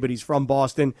L.A., but he's from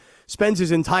Boston, spends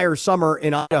his entire summer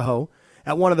in Idaho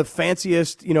at one of the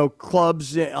fanciest,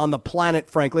 clubs on the planet,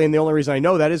 frankly. And the only reason I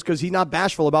know that is because he's not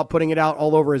bashful about putting it out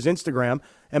all over his Instagram.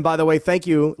 And by the way, thank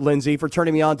you, Lindsay, for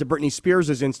turning me on to Britney Spears'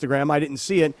 Instagram. I didn't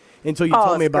see it until you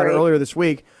told me about it earlier this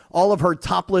week. All of her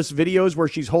topless videos where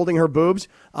she's holding her boobs,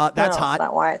 that's hot. That's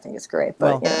not why I think it's great,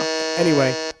 but,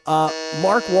 Anyway,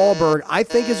 Mark Wahlberg, I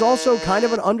think, is also kind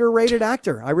of an underrated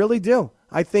actor. I really do.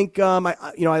 I think,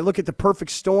 I look at The Perfect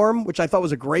Storm, which I thought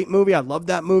was a great movie. I loved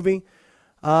that movie.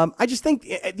 I just think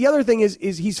the other thing is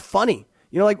he's funny.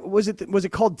 Was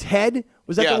it called Ted?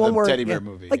 Was that the one where Teddy Bear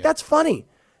movie? That's funny.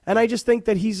 And I just think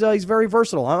that he's very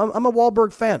versatile. I'm a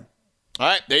Wahlberg fan. All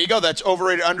right, there you go. That's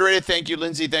overrated, underrated. Thank you,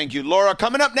 Lindsay. Thank you, Laura.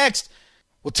 Coming up next,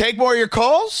 we'll take more of your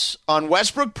calls on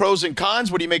Westbrook, pros and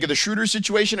cons. What do you make of the Schroder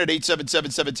situation at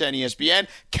 877-710-ESPN?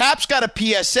 Cap's got a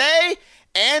PSA,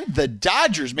 and the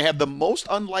Dodgers may have the most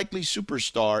unlikely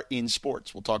superstar in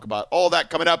sports. We'll talk about all that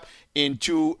coming up in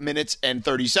 2 minutes and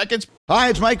 30 seconds. Hi,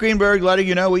 it's Mike Greenberg letting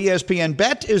you know ESPN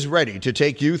Bet is ready to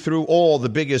take you through all the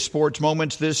biggest sports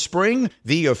moments this spring.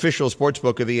 The official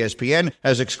sportsbook of ESPN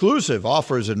has exclusive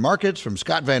offers and markets from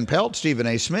Scott Van Pelt, Stephen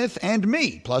A. Smith, and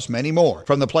me, plus many more.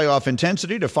 From the playoff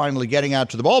intensity to finally getting out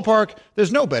to the ballpark,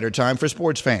 there's no better time for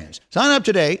sports fans. Sign up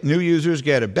today. New users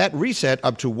get a bet reset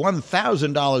up to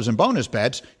 $1,000 in bonus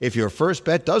bets if your first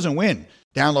bet doesn't win.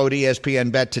 Download ESPN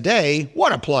Bet today.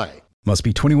 What a play. Must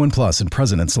be 21 plus and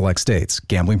present in select states.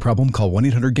 Gambling problem? Call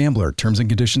 1-800-GAMBLER. Terms and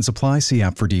conditions apply. See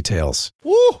app for details.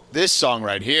 Woo! This song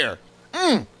right here.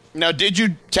 Now, did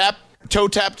you toe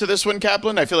tap to this one,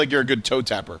 Kaplan? I feel like you're a good toe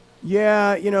tapper.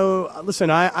 Yeah,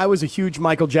 listen, I was a huge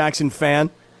Michael Jackson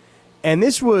fan, and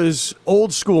this was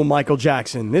old school Michael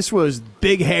Jackson. This was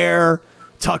big hair,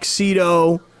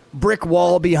 tuxedo, brick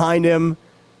wall behind him.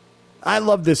 I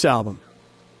love this album.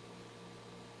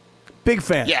 Big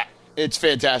fan. Yeah, it's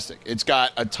fantastic. It's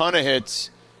got a ton of hits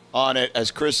on it,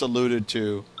 as Chris alluded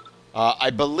to. I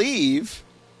believe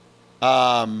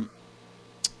the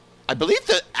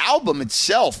album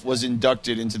itself was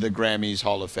inducted into the Grammys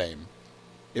Hall of Fame,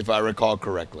 if I recall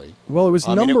correctly. Well, it was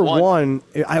number one.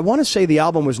 I want to say the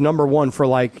album was number one for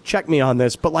like, check me on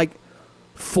this, but like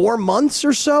 4 months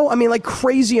or so. I mean, like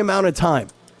crazy amount of time,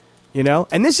 you know?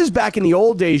 And this is back in the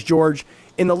old days, George,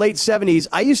 in the late 70s.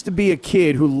 I used to be a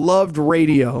kid who loved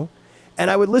radio,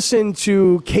 and I would listen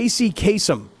to Casey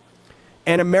Kasem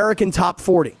and American Top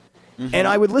 40. And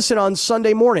I would listen on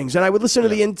Sunday mornings, and I would listen to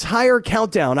the entire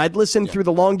countdown. I'd listen through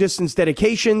the long-distance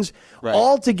dedications,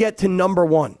 all to get to number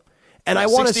one. And I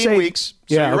want to say 16 weeks.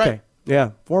 So yeah, you're okay. right.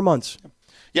 Yeah, 4 months.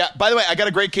 Yeah, by the way, I got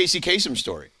a great Casey Kasem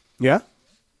story. Yeah?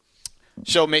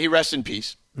 So may he rest in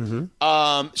peace.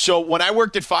 So when I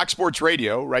worked at Fox Sports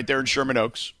Radio, right there in Sherman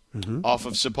Oaks, off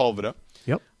of Sepulveda,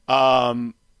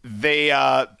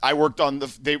 I worked on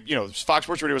Fox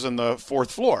Sports Radio was on the fourth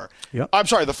floor. Yep. I'm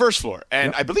sorry, the first floor.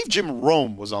 And I believe Jim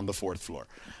Rome was on the fourth floor.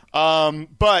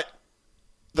 But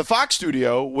the Fox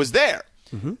studio was there.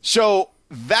 So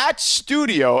that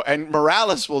studio, and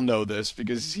Morales will know this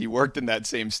because he worked in that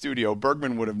same studio.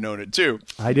 Bergman would have known it too.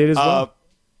 I did as well.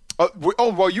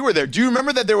 Well, you were there. Do you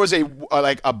remember that there was a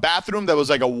bathroom that was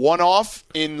like a one-off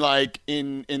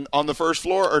on the first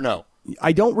floor, or no?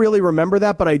 I don't really remember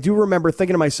that, but I do remember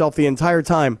thinking to myself the entire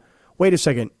time, wait a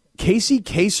second, Casey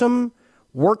Kasem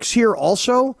works here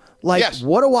also? Like,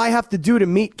 what do I have to do to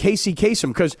meet Casey Kasem?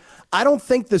 Because I don't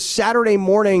think the Saturday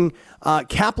morning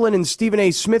Kaplan and Stephen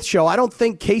A. Smith show, I don't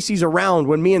think Casey's around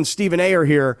when me and Stephen A. are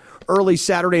here early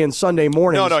Saturday and Sunday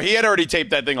mornings. No, he had already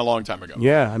taped that thing a long time ago.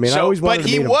 Yeah, I mean, I always wanted to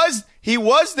meet him. But he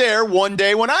was there one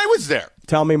day when I was there.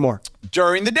 Tell me more.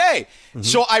 During the day.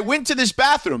 So I went to this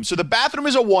bathroom. So the bathroom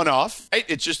is a one-off. Right?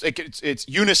 It's just it's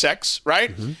unisex,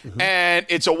 right? And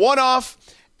it's a one-off.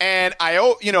 And I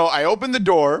opened the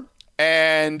door,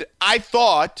 and I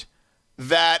thought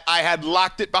that I had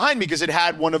locked it behind me because it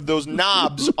had one of those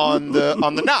knobs on the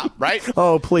knob, right?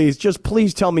 Oh, please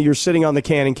tell me you're sitting on the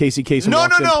can in Casey Kasem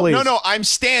walks in, please. No. I'm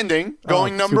standing,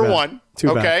 going number one. Too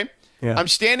bad. Okay. Yeah. I'm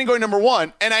standing going number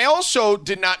one, and I also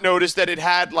did not notice that it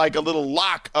had like a little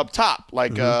lock up top,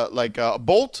 like a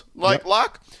bolt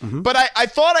lock. But I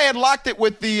thought I had locked it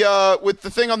with the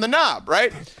thing on the knob,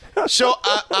 right? So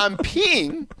I'm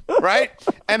peeing, right?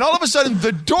 And all of a sudden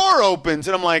the door opens,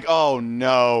 and I'm like, oh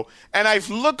no! And I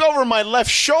look over my left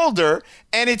shoulder,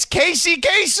 and it's Casey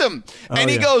Kasem, and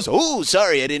he goes, "Oh,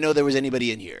 sorry, I didn't know there was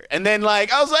anybody in here." And then I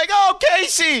was like, "Oh,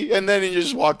 Casey!" And then he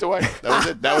just walked away. That was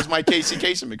it. That was my Casey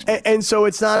Kasem experience. And so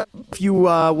it's not if you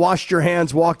washed your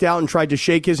hands, walked out, and tried to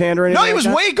shake his hand or anything. No, he was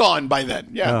like that? way gone by then.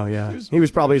 Yeah. Oh yeah, he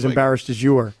was probably as embarrassed as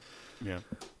you were. Yeah.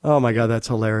 Oh my God, that's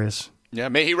hilarious. Yeah,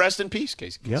 may he rest in peace,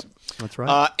 Casey Kasem. Yep, that's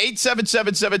right.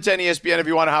 877-710-ESPN if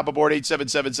you want to hop aboard,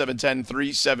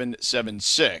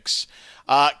 877-710-3776.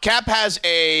 Cap has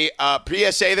a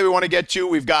PSA that we want to get to.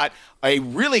 We've got a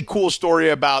really cool story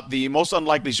about the most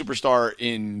unlikely superstar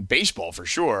in baseball, for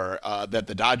sure, that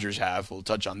the Dodgers have. We'll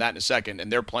touch on that in a second,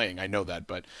 and they're playing. I know that.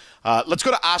 But let's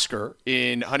go to Oscar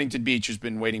in Huntington Beach, who's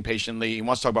been waiting patiently. He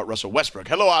wants to talk about Russell Westbrook.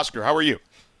 Hello, Oscar. How are you?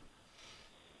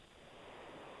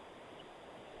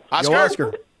 Oscar? Yo,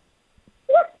 Oscar.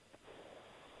 All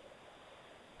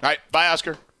right, bye,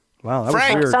 Oscar. Wow, that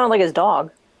Frank. was weird. Sounded like his dog.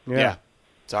 Yeah.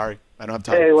 Sorry, I don't have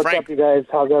time. Hey, what's Frank. up, you guys?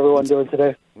 How's everyone doing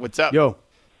today? What's up? Yo.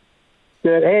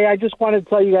 Good. Hey, I just wanted to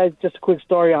tell you guys just a quick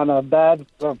story on bad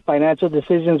financial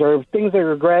decisions or things I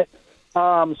regret.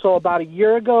 So about a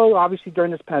year ago, obviously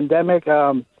during this pandemic,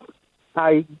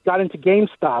 I got into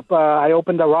GameStop. I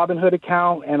opened a Robinhood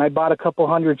account, and I bought a couple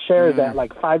hundred shares at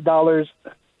like $5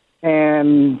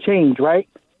 and change, right?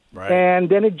 Right. And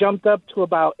then it jumped up to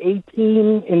about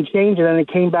 18 and change, and then it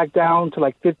came back down to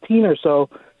like 15 or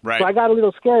so. Right. So I got a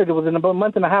little scared. It was in about a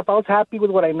month and a half. I was happy with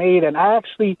what I made, and I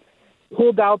actually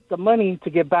pulled out the money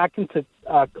to get back into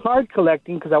card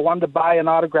collecting because I wanted to buy an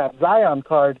autographed Zion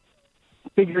card,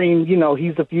 figuring,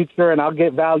 he's the future and I'll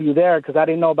get value there because I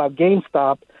didn't know about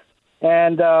GameStop.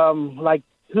 And like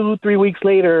 2-3 weeks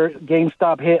later,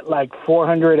 GameStop hit like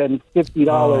 $450.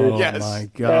 Oh, Yes. my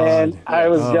God. And I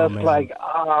was just man. like,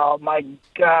 oh, my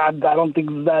God, I don't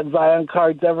think that Zion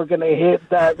card's ever going to hit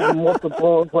that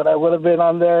multiple of what I would have been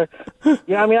on there.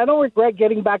 Yeah, I mean, I don't regret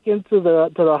getting back into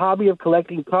the hobby of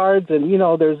collecting cards. And,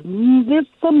 there's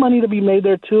some money to be made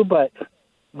there, too. But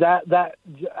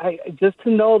just to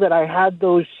know that I had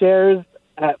those shares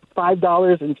at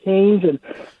 $5 and change, and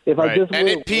if I just and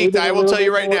it peaked. I will tell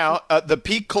you right now, the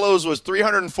peak close was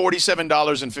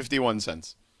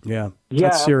 $347.51. Yeah,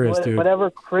 that's serious, dude.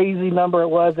 Whatever crazy number it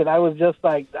was, and I was just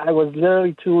like, I was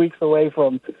literally 2 weeks away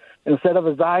from instead of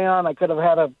a Zion, I could have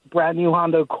had a brand new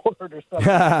Honda Accord or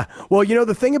something. Well,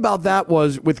 the thing about that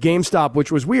was with GameStop,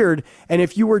 which was weird. And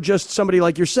if you were just somebody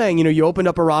like you're saying, you opened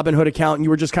up a Robinhood account and you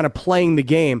were just kind of playing the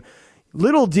game.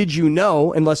 Little did you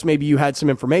know, unless maybe you had some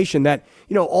information, that,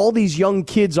 all these young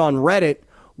kids on Reddit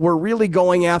were really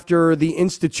going after the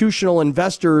institutional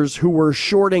investors who were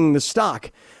shorting the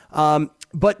stock.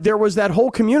 But there was that whole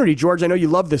community, George, I know you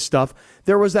love this stuff.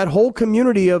 There was that whole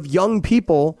community of young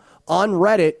people on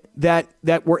Reddit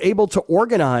that were able to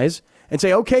organize and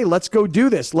say, okay, let's go do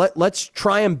this. Let's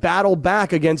try and battle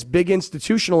back against big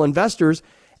institutional investors.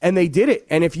 And they did it.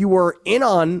 And if you were in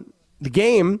on the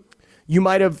game, you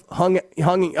might have hung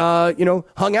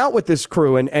out with this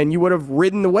crew and you would have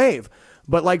ridden the wave.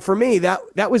 But like for me,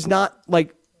 that was not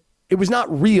like, it was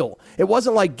not real. It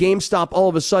wasn't like GameStop all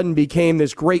of a sudden became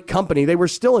this great company. They were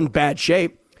still in bad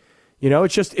shape.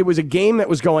 It was a game that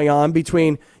was going on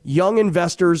between young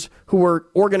investors who were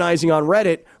organizing on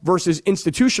Reddit versus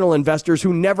institutional investors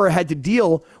who never had to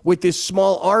deal with this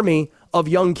small army of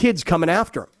young kids coming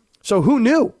after them. So who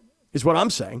knew is what I'm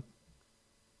saying.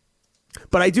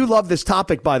 But I do love this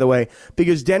topic, by the way,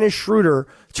 because Dennis Schroder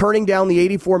turning down the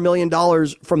 $84 million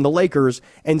from the Lakers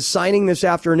and signing this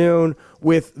afternoon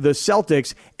with the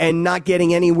Celtics and not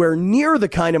getting anywhere near the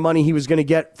kind of money he was going to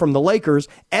get from the Lakers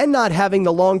and not having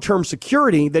the long-term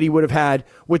security that he would have had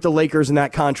with the Lakers in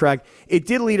that contract. It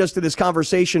did lead us to this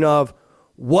conversation of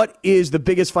what is the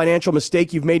biggest financial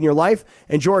mistake you've made in your life?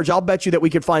 And George, I'll bet you that we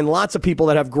could find lots of people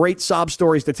that have great sob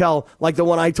stories to tell, like the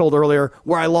one I told earlier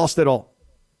where I lost it all.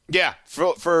 Yeah,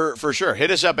 for sure. Hit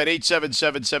us up at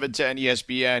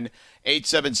 877-710-ESPN,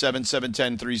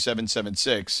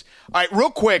 877-710-3776. All right, real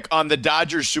quick on the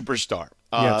Dodgers superstar,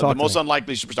 the most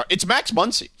unlikely superstar. It's Max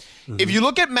Muncy. Mm-hmm. If you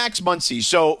look at Max Muncy,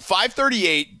 so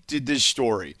 538 did this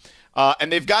story.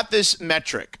 And they've got this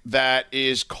metric that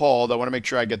is called, I want to make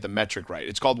sure I get the metric right.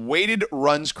 It's called weighted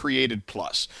runs created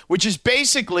plus, which is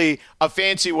basically a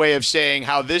fancy way of saying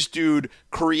how this dude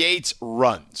creates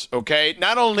runs, okay?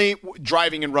 Not only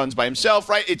driving in runs by himself,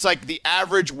 right? It's like the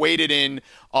average weighted in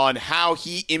on how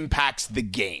he impacts the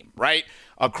game, right?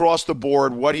 Across the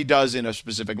board, what he does in a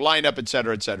specific lineup, et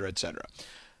cetera, et cetera, et cetera.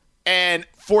 And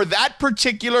for that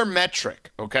particular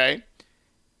metric, okay,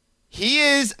 he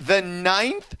is the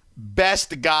 9th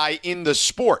best guy in the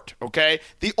sport, okay?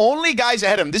 The only guys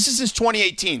ahead of him, this is since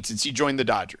 2018, since he joined the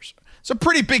Dodgers. It's a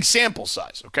pretty big sample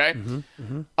size, okay?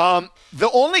 The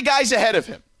only guys ahead of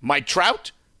him, Mike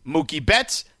Trout, Mookie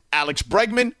Betts, Alex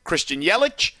Bregman, Christian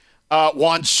Yelich,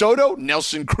 Juan Soto,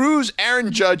 Nelson Cruz,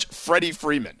 Aaron Judge, Freddie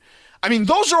Freeman. I mean,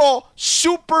 those are all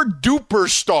super duper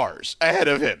stars ahead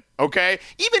of him, okay?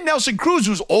 Even Nelson Cruz,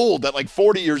 who's old, at like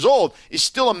 40 years old, is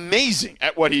still amazing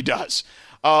at what he does.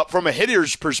 From a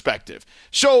hitter's perspective.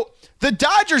 So the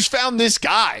Dodgers found this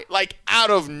guy like out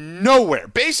of nowhere,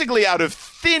 basically out of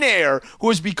thin air, who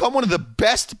has become one of the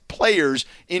best players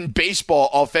in baseball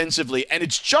offensively. And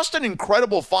it's just an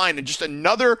incredible find and just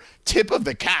another tip of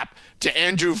the cap to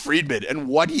Andrew Friedman and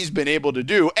what he's been able to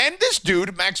do. And this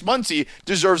dude, Max Muncy,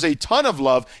 deserves a ton of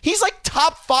love. He's like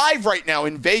top 5 right now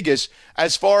in Vegas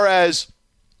as far as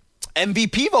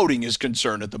MVP voting is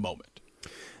concerned at the moment.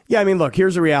 Yeah, I mean, look,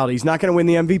 here's the reality. He's not going to win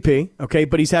the MVP, okay,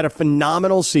 but he's had a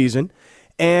phenomenal season.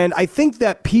 And I think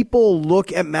that people look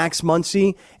at Max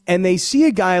Muncy and they see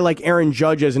a guy like Aaron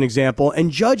Judge as an example, and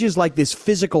Judge is like this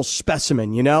physical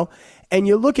specimen, And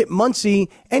you look at Muncy,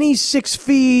 and he's 6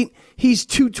 feet, he's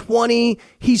 220,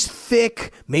 he's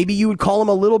thick. Maybe you would call him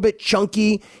a little bit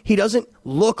chunky. He doesn't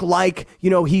look like,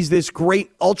 he's this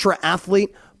great ultra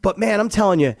athlete. But man, I'm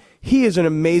telling you, he is an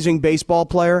amazing baseball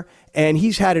player, and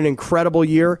he's had an incredible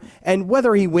year. And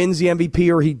whether he wins the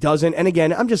MVP or he doesn't, and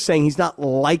again, I'm just saying he's not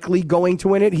likely going to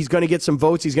win it. He's going to get some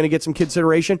votes. He's going to get some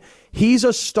consideration. He's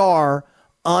a star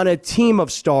on a team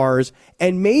of stars,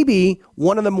 and maybe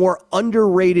one of the more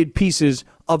underrated pieces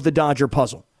of the Dodger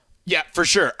puzzle. Yeah, for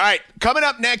sure. All right, coming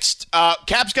up next,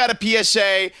 Cap's got a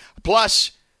PSA.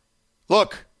 Plus,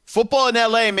 look, football in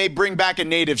L.A. may bring back a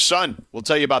native son. We'll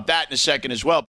tell you about that in a second as well.